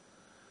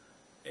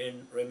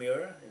in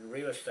Remuera, in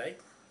real estate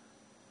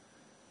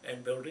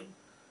and building,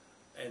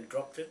 and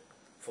dropped it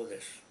for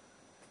this.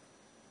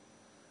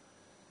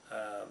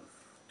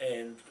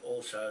 And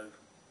also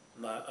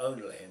my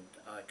own land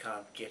I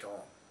can't get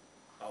on.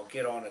 I'll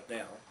get on it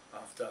now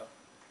after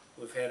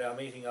we've had our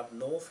meeting up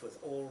north with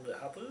all the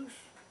hapus.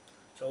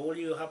 So all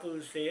you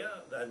hapus there,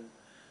 then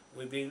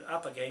we've been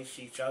up against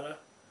each other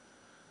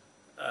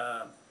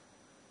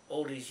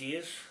all these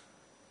years.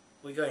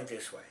 We're going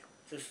this way.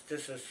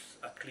 This is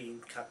a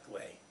clean cut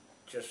way.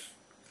 Just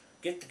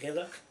get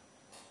together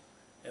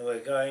and we're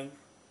going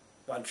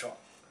one shot,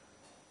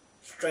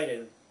 straight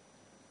in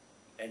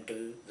and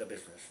do the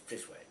business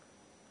this way.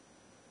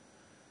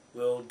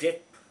 We'll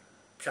debt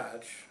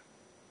charge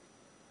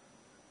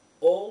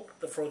all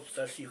the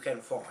fraudsters you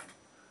can find.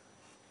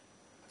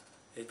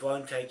 It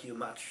won't take you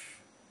much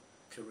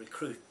to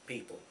recruit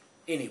people,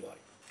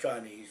 anybody,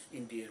 Chinese,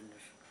 Indians,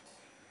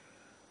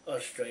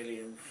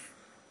 Australians,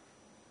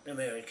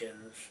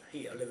 Americans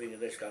here living in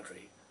this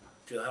country,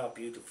 to help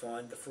you to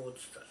find the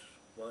fraudsters.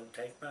 Won't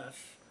take much.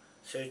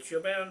 Search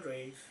your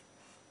boundaries.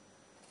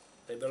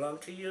 They belong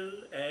to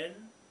you and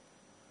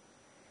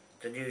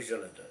the New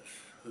Zealanders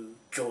who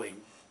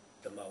joined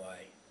the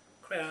Moai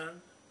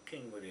Crown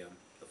King William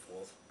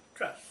IV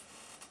Trust.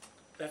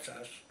 That's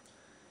us,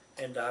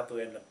 and the Hapu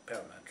and the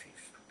Parramount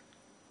chiefs.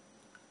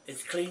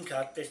 It's clean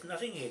cut, there's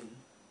nothing hidden.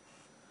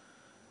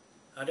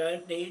 I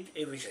don't need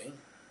everything.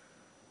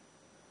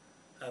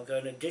 I'm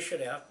going to dish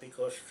it out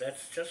because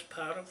that's just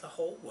part of the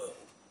whole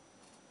world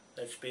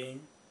that's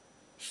been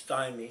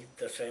stymied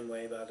the same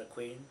way by the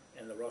Queen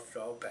and the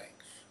Rothschild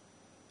banks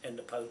and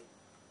the Pope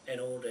and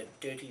all their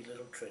dirty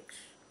little tricks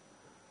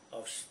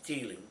of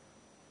stealing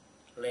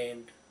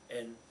land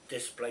and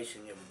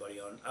displacing everybody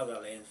on other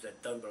lands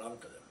that don't belong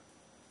to them.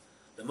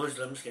 The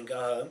Muslims can go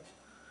home,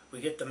 we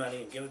get the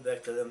money and give it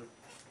back to them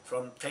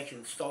from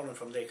stolen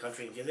from their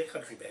country, and give their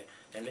country back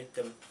and let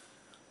them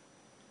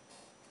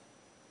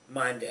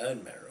mind their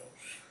own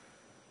minerals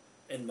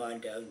and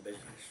mind their own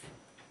business.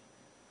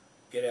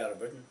 Get out of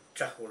Britain,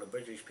 chuck all the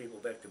British people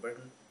back to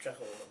Britain, chuck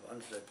all the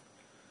ones that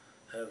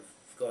have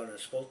gone and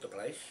spoilt the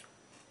place,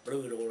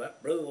 blew it all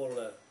up, blew all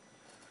the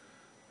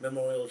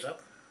memorials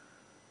up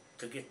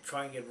to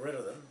try and get rid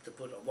of them, to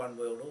put a one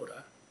world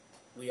order.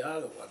 We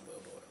are the one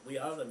world order. We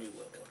are the new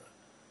world order.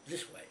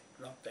 This way,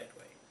 not that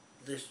way.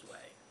 This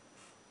way.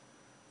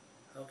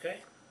 Okay?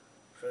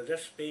 So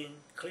that's been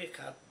clear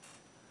cut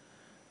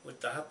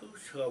with the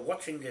hapus who are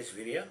watching this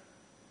video.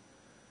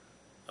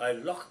 I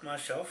lock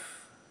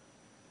myself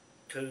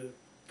to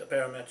the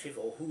Parramount chief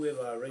or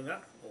whoever I ring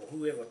up or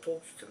whoever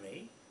talks to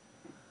me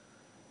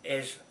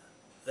as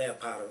they're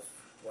part of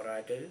what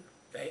I do.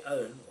 They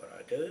own what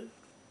I do.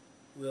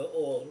 We're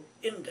all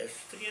in this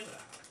together.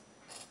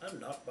 I'm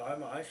not by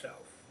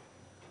myself.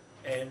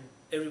 And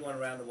everyone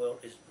around the world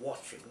is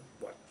watching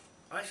what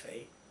I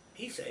say,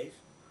 he says,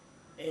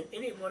 and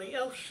anybody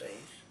else says.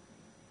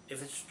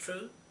 If it's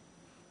true,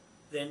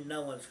 then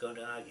no one's going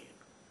to argue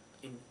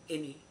in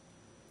any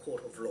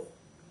court of law.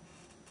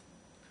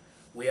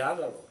 We are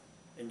the law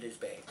in this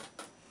bag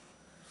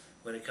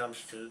when it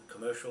comes to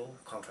commercial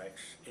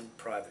contracts in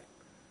private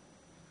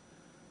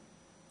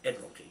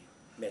Admiralty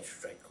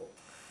Magistrate Court.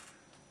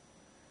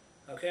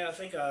 Okay, I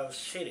think I've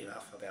said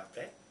enough about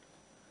that,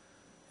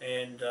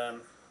 and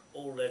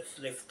all that's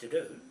left to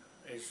do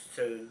is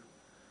to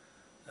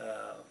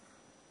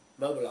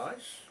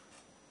mobilise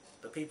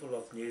the people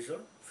of New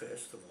Zealand,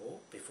 first of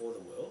all, before the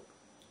world,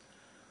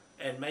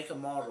 and make a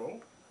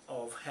model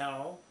of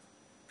how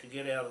to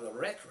get out of the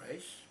rat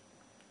race,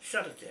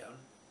 shut it down,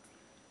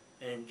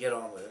 and get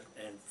on with it,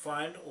 and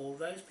find all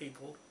those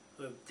people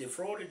who have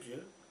defrauded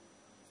you.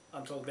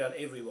 I'm talking about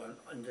everyone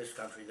in this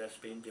country that's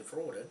been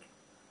defrauded.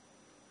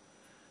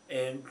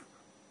 And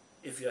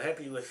if you're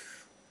happy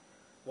with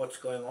what's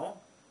going on,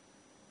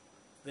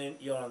 then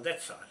you're on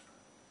that side.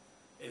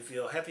 If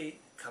you're happy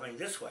coming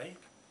this way,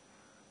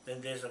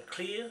 then there's a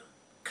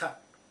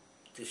clear-cut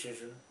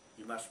decision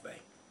you must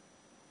make.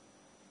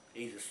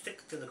 Either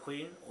stick to the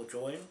Queen or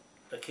join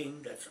the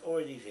King that's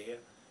already there,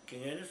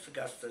 King Ernest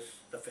Augustus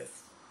V,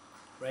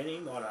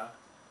 reigning monarch,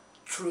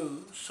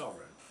 true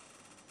sovereign,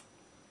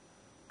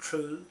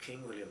 true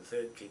King William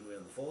III, King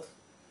William IV,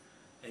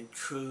 and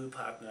true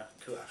partner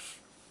to us,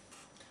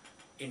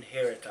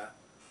 inheritor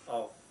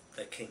of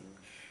the King's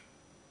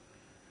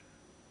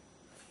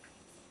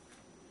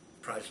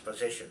prized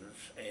possessions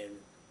and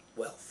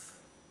wealth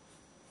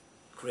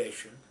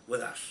creation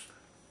with us.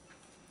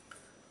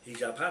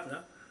 He's our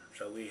partner,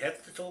 so we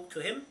have to talk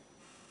to him.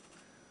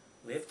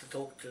 We have to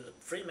talk to the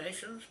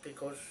Freemasons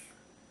because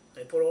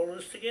they put all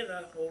this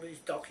together, all these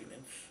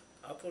documents.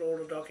 I put all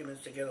the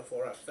documents together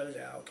for us. Those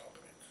are our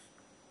documents.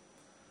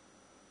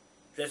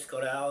 That's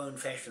got our own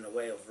fashion, a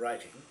way of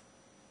writing,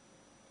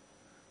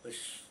 with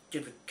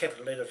stupid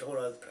capital letters all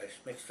over the place,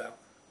 mixed up,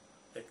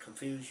 that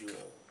confuse you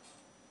all.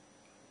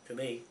 To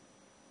me,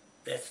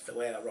 that's the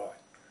way I write.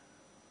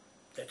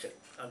 That's it.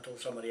 Until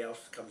somebody else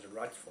comes and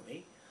writes for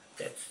me,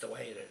 that's the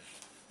way it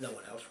is. No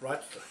one else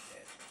writes like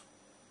that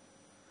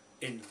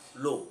in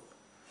law.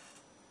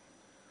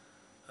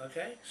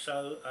 Okay,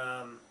 so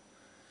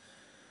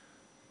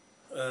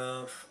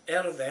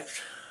out of that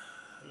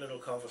little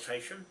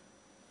conversation,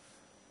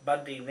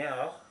 Bundy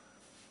now,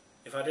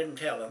 if I didn't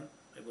tell him,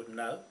 he wouldn't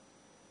know.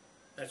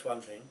 That's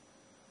one thing.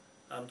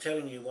 I'm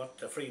telling you what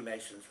the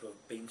Freemasons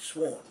have been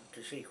sworn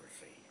to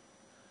secrecy.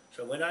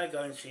 So when I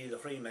go and see the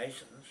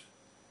Freemasons,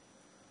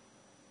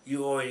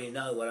 you already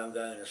know what I'm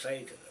going to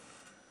say to them.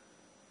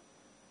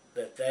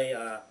 That they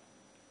are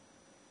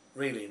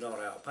really not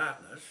our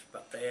partners,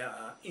 but they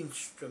are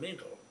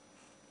instrumental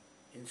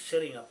in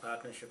setting up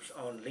partnerships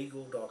on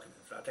legal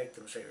documents. I take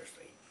them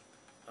seriously.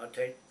 I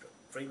take the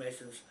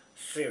Freemasons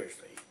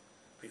seriously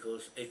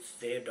because it's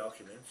their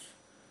documents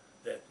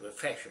that were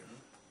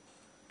fashioned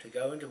to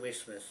go into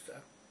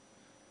Westminster,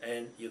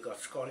 and you've got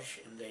Scottish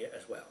in there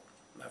as well.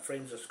 My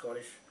friends are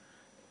Scottish,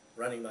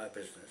 running my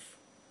business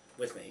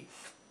with me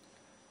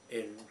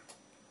in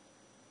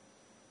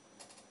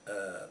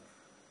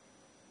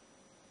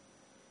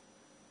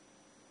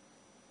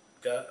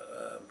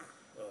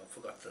I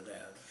forgot the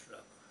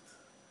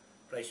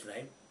place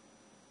name,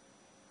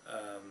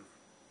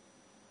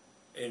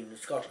 in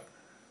Scotland,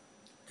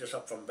 just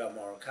up from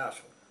Balmoral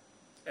Castle,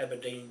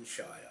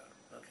 Aberdeenshire.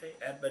 Okay,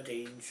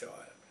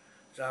 Aberdeenshire.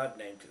 It's a hard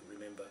name to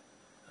remember.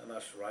 I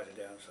must write it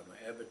down somewhere.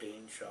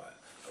 Aberdeenshire.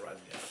 I'll write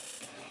it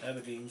down.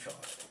 Aberdeenshire.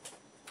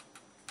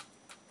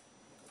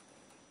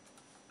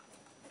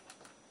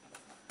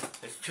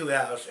 It's 2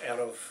 hours out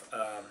of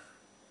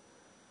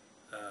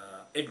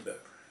Edinburgh,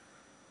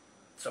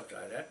 something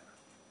like that.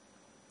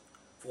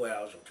 4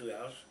 hours or 2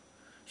 hours.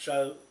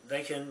 So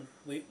they can.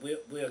 We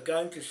are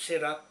going to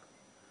set up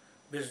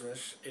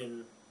business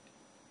in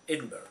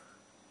Edinburgh.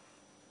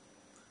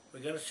 We're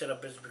going to set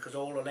up business because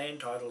all the land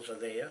titles are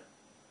there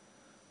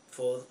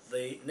for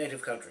the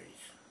native countries.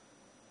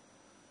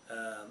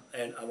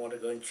 And I want to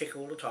go and check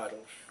all the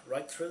titles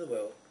right through the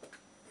world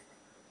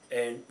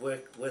and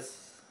work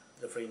with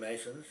the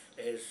Freemasons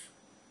as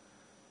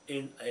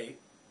in a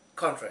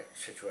contract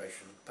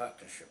situation,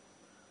 partnership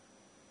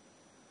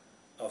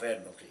of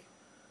Admiralty,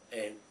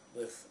 and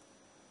with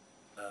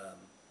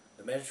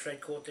the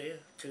magistrate court there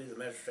to the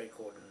magistrate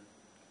court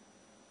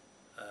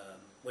in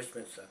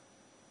Westminster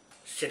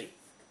City.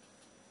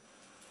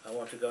 I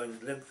want to go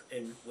and live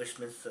in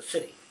Westminster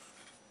City,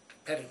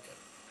 Paddington,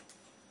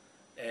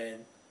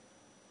 and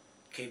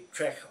keep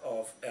track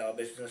of our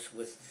business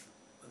with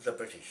the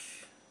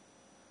British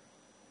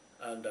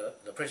under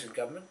the present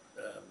government.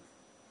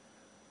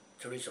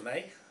 Theresa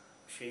May,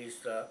 she's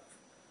the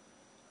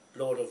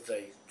Lord of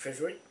the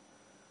Treasury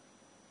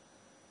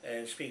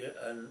and Speaker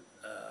and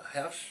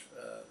House,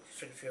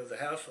 Secretary of the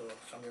House or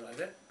something like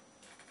that.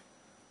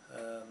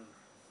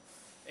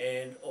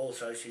 And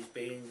also she's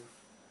been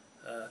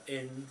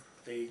in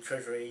the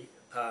Treasury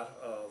part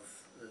of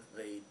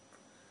the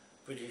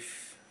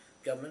British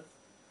government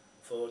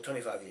for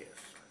 25 years.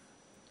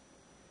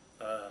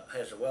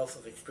 Has a wealth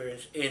of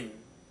experience in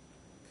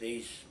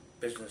these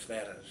business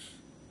matters,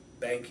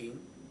 banking,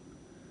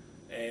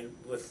 and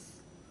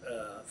with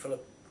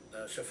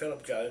Sir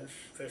Philip Jones,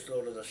 First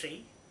Lord of the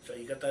Sea. So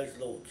you got those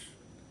lords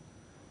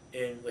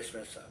in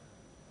Westminster.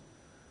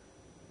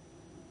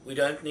 We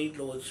don't need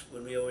lords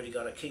when we already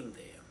got a king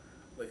there.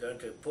 We're going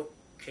to put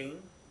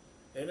King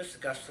Ernest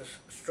Augustus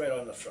straight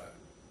on the throne.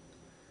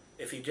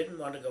 If he didn't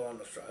want to go on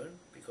the throne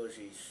because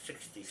he's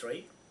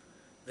 63,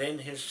 then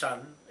his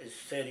son is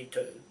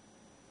 32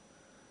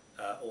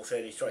 or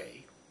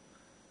 33,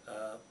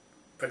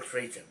 Prince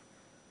Regent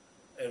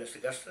Ernest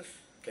Augustus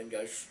can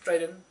go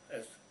straight in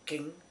as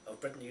King of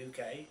Britain,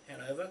 UK,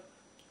 Hanover,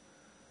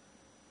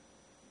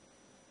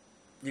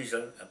 New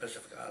Zealand and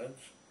Pacific Islands,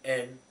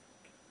 and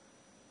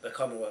the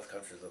Commonwealth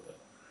countries of the world.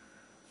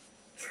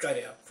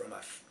 Straight out from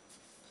us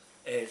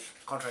as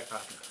contract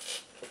partner.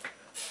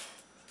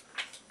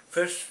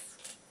 First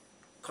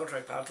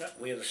contract partner,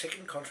 we are the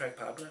second contract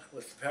partner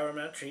with the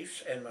Parramount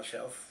chiefs and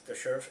myself, the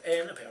sheriff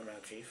and the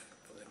Parramount chief,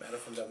 for that matter,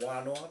 from the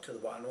Wānoa to the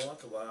Wānoa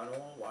to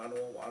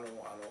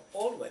Wānoa,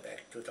 all the way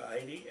back to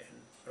Tahiti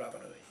and Rapa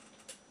Nui.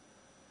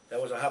 There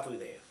was a hapu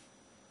there.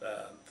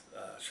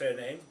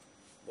 Surname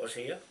was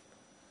here,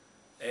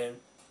 and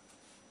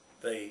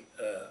the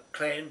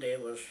clan there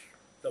was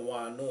the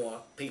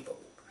Wānoa people.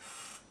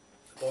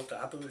 They brought the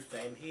hapu's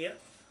name here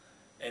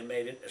and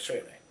made it a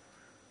surname.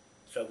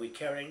 So we're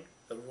carrying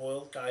the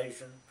royal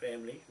Tahitian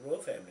family,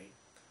 royal family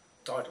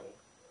title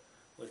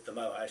with the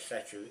Moai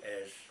statue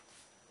as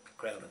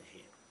crowning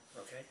here.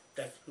 Okay,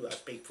 that's who I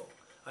speak for.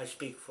 I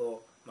speak for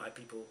my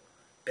people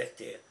back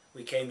there.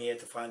 We came here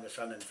to find the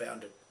sun and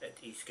found it at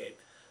East Cape.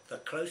 The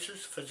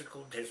closest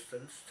physical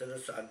distance to the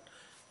sun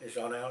is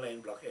on our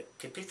land block at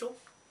Te Pito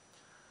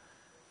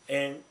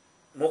and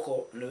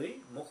Moko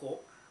Nui, Moko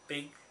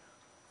Big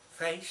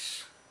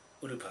Face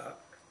Urupa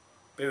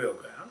burial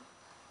ground.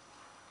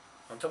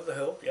 On top of the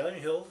hill, the only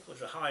hill was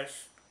the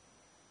highest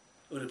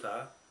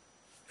Urupa,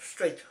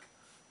 straight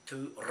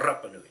to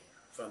Rapa Nui,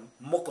 from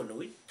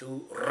Mokonui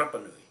to Rapa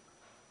Nui.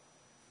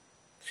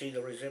 See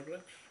the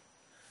resemblance?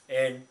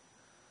 And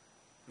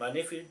my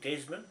nephew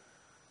Desmond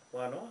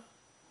Wanoa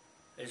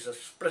is a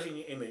splitting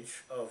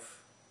image of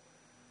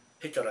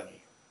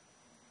Hitarangi,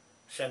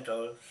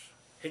 Santo's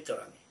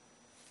Hitarangi.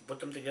 Put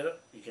them together,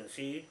 you can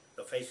see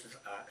the faces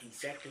are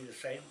exactly the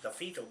same, the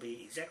feet will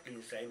be exactly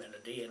the same, and the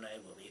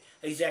DNA will be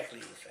exactly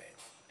the same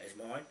as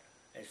mine,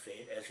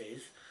 as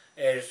his,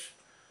 as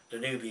the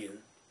Nubian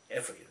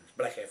Africans,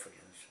 black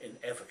Africans in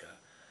Africa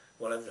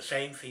will have the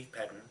same feet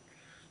pattern,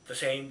 the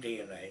same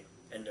DNA,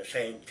 and the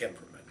same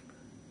temperament,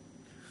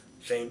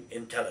 same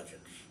intelligence.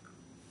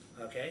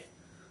 Okay?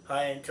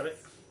 High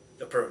intellect,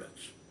 the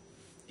pyramids.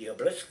 The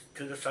obelisk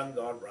to the sun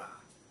god Ra.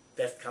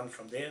 That comes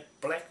from there,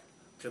 black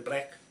to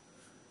black,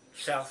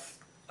 south,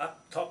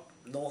 up, top,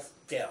 north,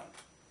 down.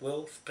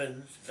 World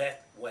spins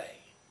that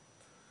way.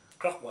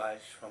 Clockwise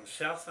from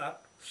south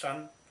up,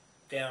 sun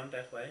down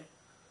that way,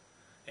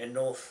 and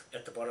north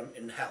at the bottom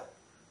in hell.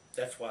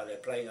 That's why they're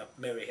playing up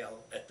merry hell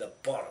at the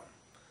bottom.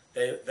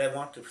 They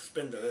want to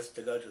spin the earth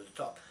to go to the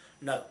top.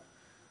 No.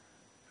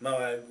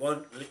 I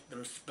won't let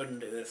them spin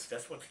the earth.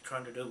 That's what they're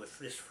trying to do with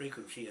this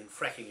frequency and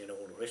fracking and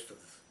all the rest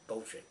of this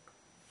bullshit.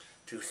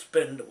 To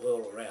spin the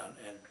world around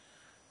and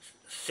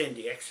send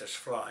the axis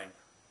flying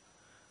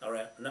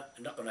around. Not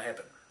going to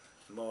happen.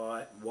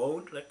 I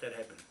won't let that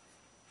happen.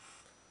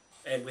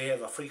 And we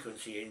have a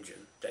frequency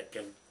engine that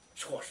can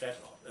squash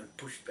that lot and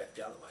push it back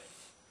the other way.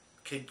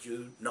 Kid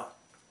you not.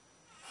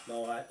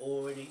 I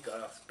already got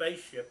a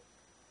spaceship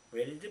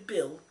ready to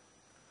build,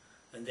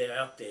 and they're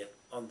out there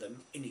on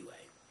them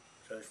anyway.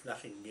 So it's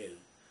nothing new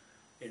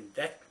in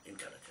that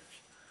intelligence.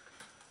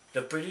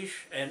 The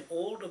British and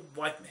all the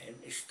white man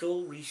is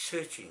still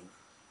researching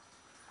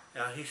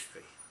our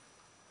history.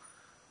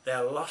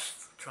 They're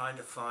lost trying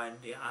to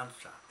find the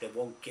answer. They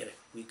won't get it.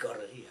 We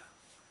got it here.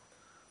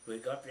 We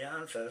got the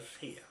answers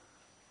here.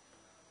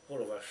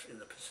 All of us in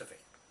the Pacific,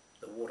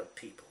 the water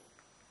people.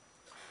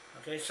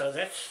 Okay, so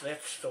that's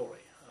that story.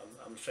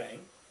 I'm saying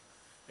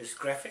it's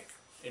graphic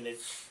in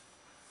its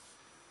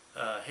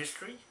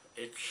history,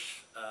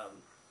 its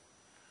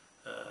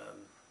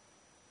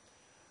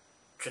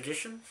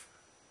traditions.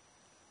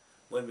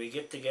 When we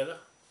get together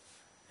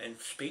and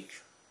speak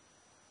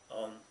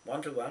on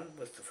one-to-one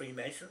with the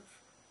Freemasons,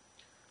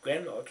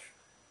 Grand Lodge,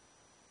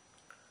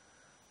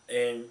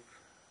 and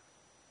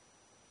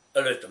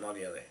alert them on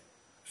the other end.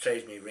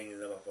 Saves me ringing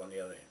them up on the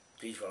other end.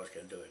 These fellows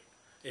can do it.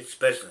 It's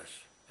business,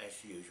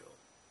 as usual.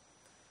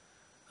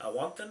 I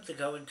want them to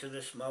go into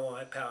this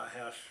Moai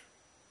powerhouse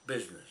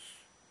business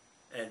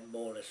and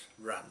more or less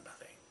run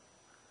the thing.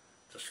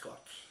 The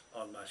Scots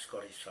on my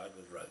Scottish side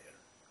with Rogan,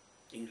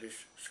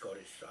 English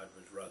Scottish side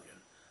with Rogan,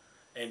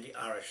 and the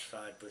Irish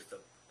side with the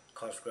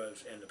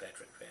Cosgroves and the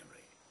Patrick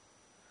family.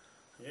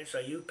 Okay, so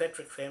you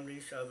Patrick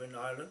families over in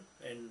Ireland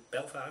and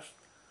Belfast,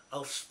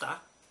 Ulster,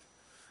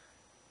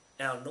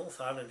 our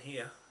North Island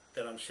here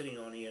that I'm sitting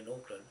on here in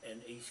Auckland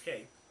and East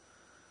Cape,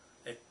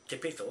 at Te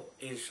Pito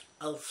is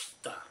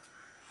Ulster.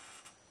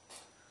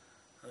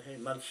 Okay,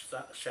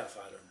 Munster, South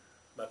Island,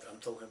 but I'm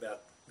talking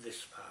about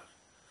this part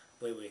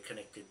where we're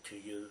connected to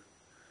you,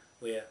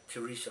 where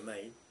Theresa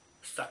May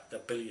stuck the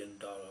 $1 billion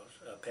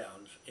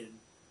pounds in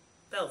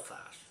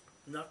Belfast,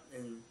 not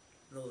in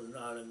Northern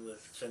Ireland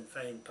with Sinn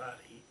Féin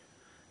Party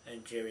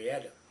and Jerry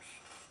Adams.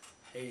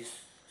 He's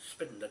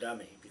spitting the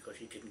dummy because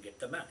he didn't get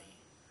the money.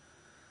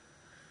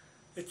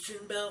 It's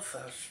in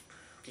Belfast.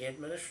 The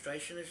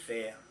administration is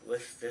there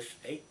with this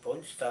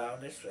 8-point star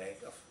on this flag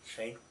of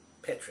St.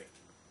 Patrick.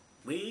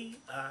 We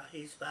are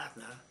his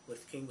partner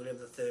with King William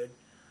III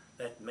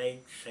that made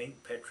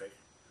St. Patrick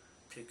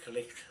to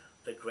collect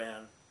the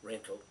ground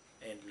rental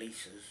and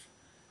leases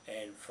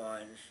and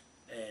fines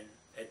and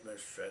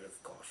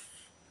administrative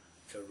costs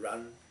to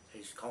run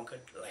his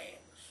conquered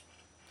lands.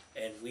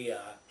 And we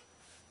are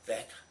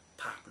that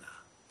partner,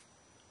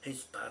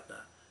 his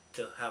partner,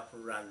 to help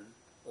run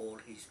all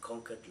his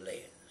conquered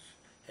lands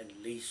and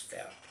leased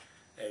out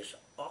as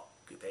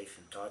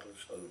occupation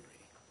titles only.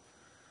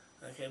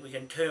 Okay, we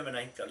can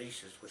terminate the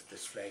leases with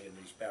this flag and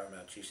these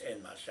Parramount chiefs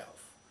and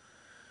myself.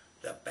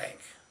 The bank,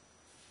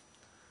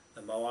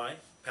 the Moai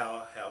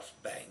Powerhouse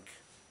Bank,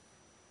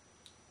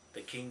 the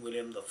King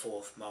William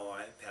IV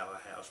Moai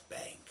Powerhouse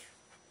Bank,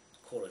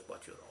 call it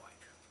what you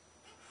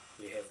like.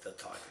 We have the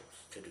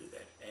titles to do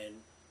that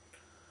and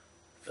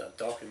the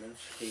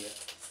documents here.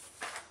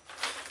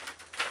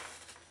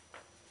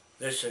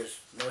 This is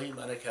Nohi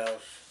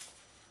Manukau's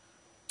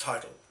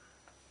title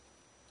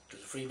to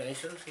the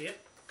Freemasons here.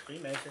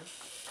 Freemasons,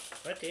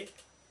 right there,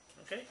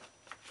 okay?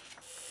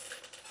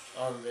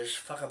 On this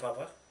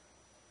whakapapa,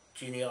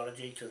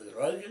 genealogy to the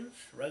Rogan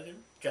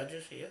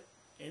judges here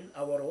in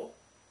Awaroa,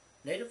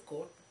 native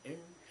court in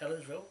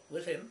Helensville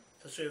with him,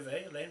 the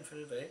survey, land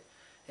survey,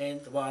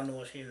 and the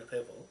Wānoas here in the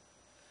purple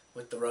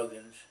with the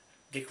Rogans,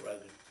 Dick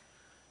Rogan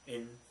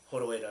in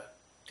Horoera,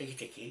 Tiki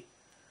Tiki,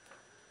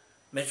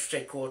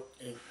 Magistrate Court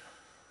in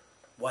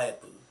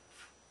Waiapu,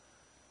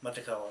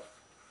 Matakawa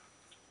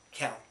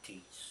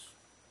counties.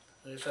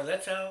 So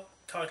that's our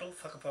title,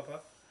 whakapapa,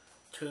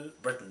 to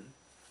Britain,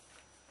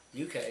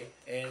 UK,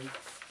 and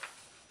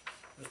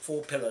the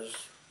 4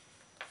 pillars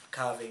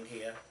carving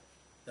here,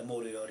 the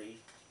Moriori,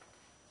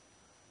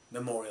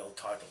 memorial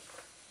title.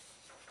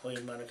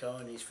 William Manukau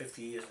and his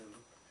 50 years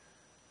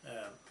in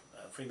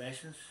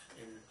Freemasons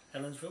in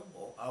Helensville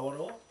or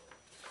Awaroa,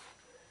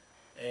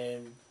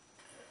 and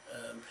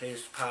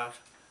his part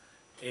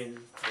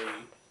in the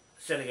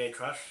Senegay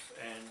Trust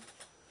and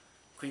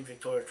Queen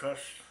Victoria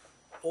Trust,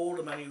 all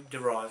the money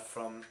derived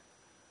from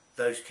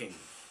those kings.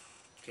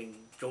 King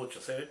George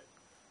III,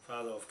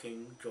 father of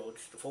King George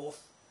IV,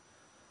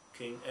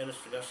 King Ernest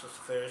Augustus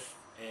I,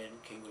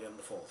 and King William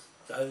IV.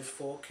 Those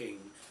 4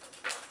 kings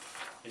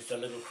is the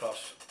little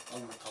cross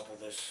on the top of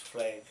this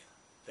flag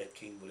that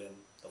King William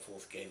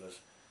IV gave us.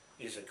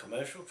 Is a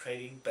commercial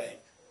trading bank,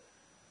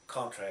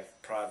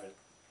 contract, private,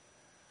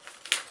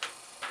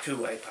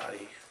 two-way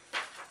party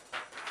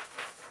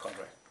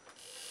contract,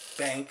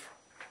 bank,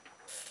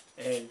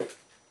 and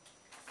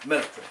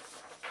military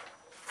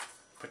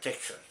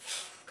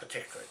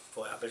protectorate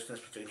for our business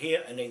between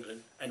here and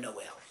England and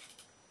nowhere else.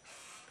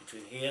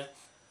 Between here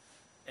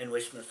and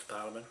Westminster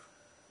Parliament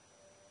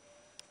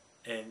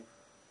and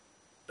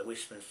the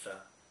Westminster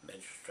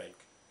Magistrate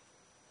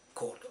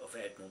Court of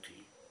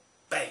Admiralty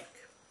Bank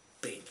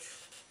Bench,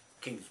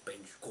 King's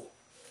Bench Court.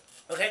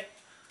 Okay,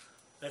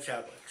 that's how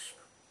it works.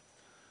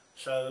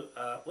 So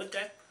with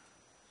that,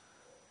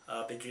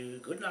 I'll bid you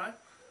good night,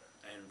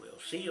 and we'll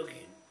see you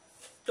again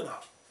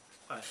tomorrow.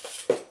 Bye.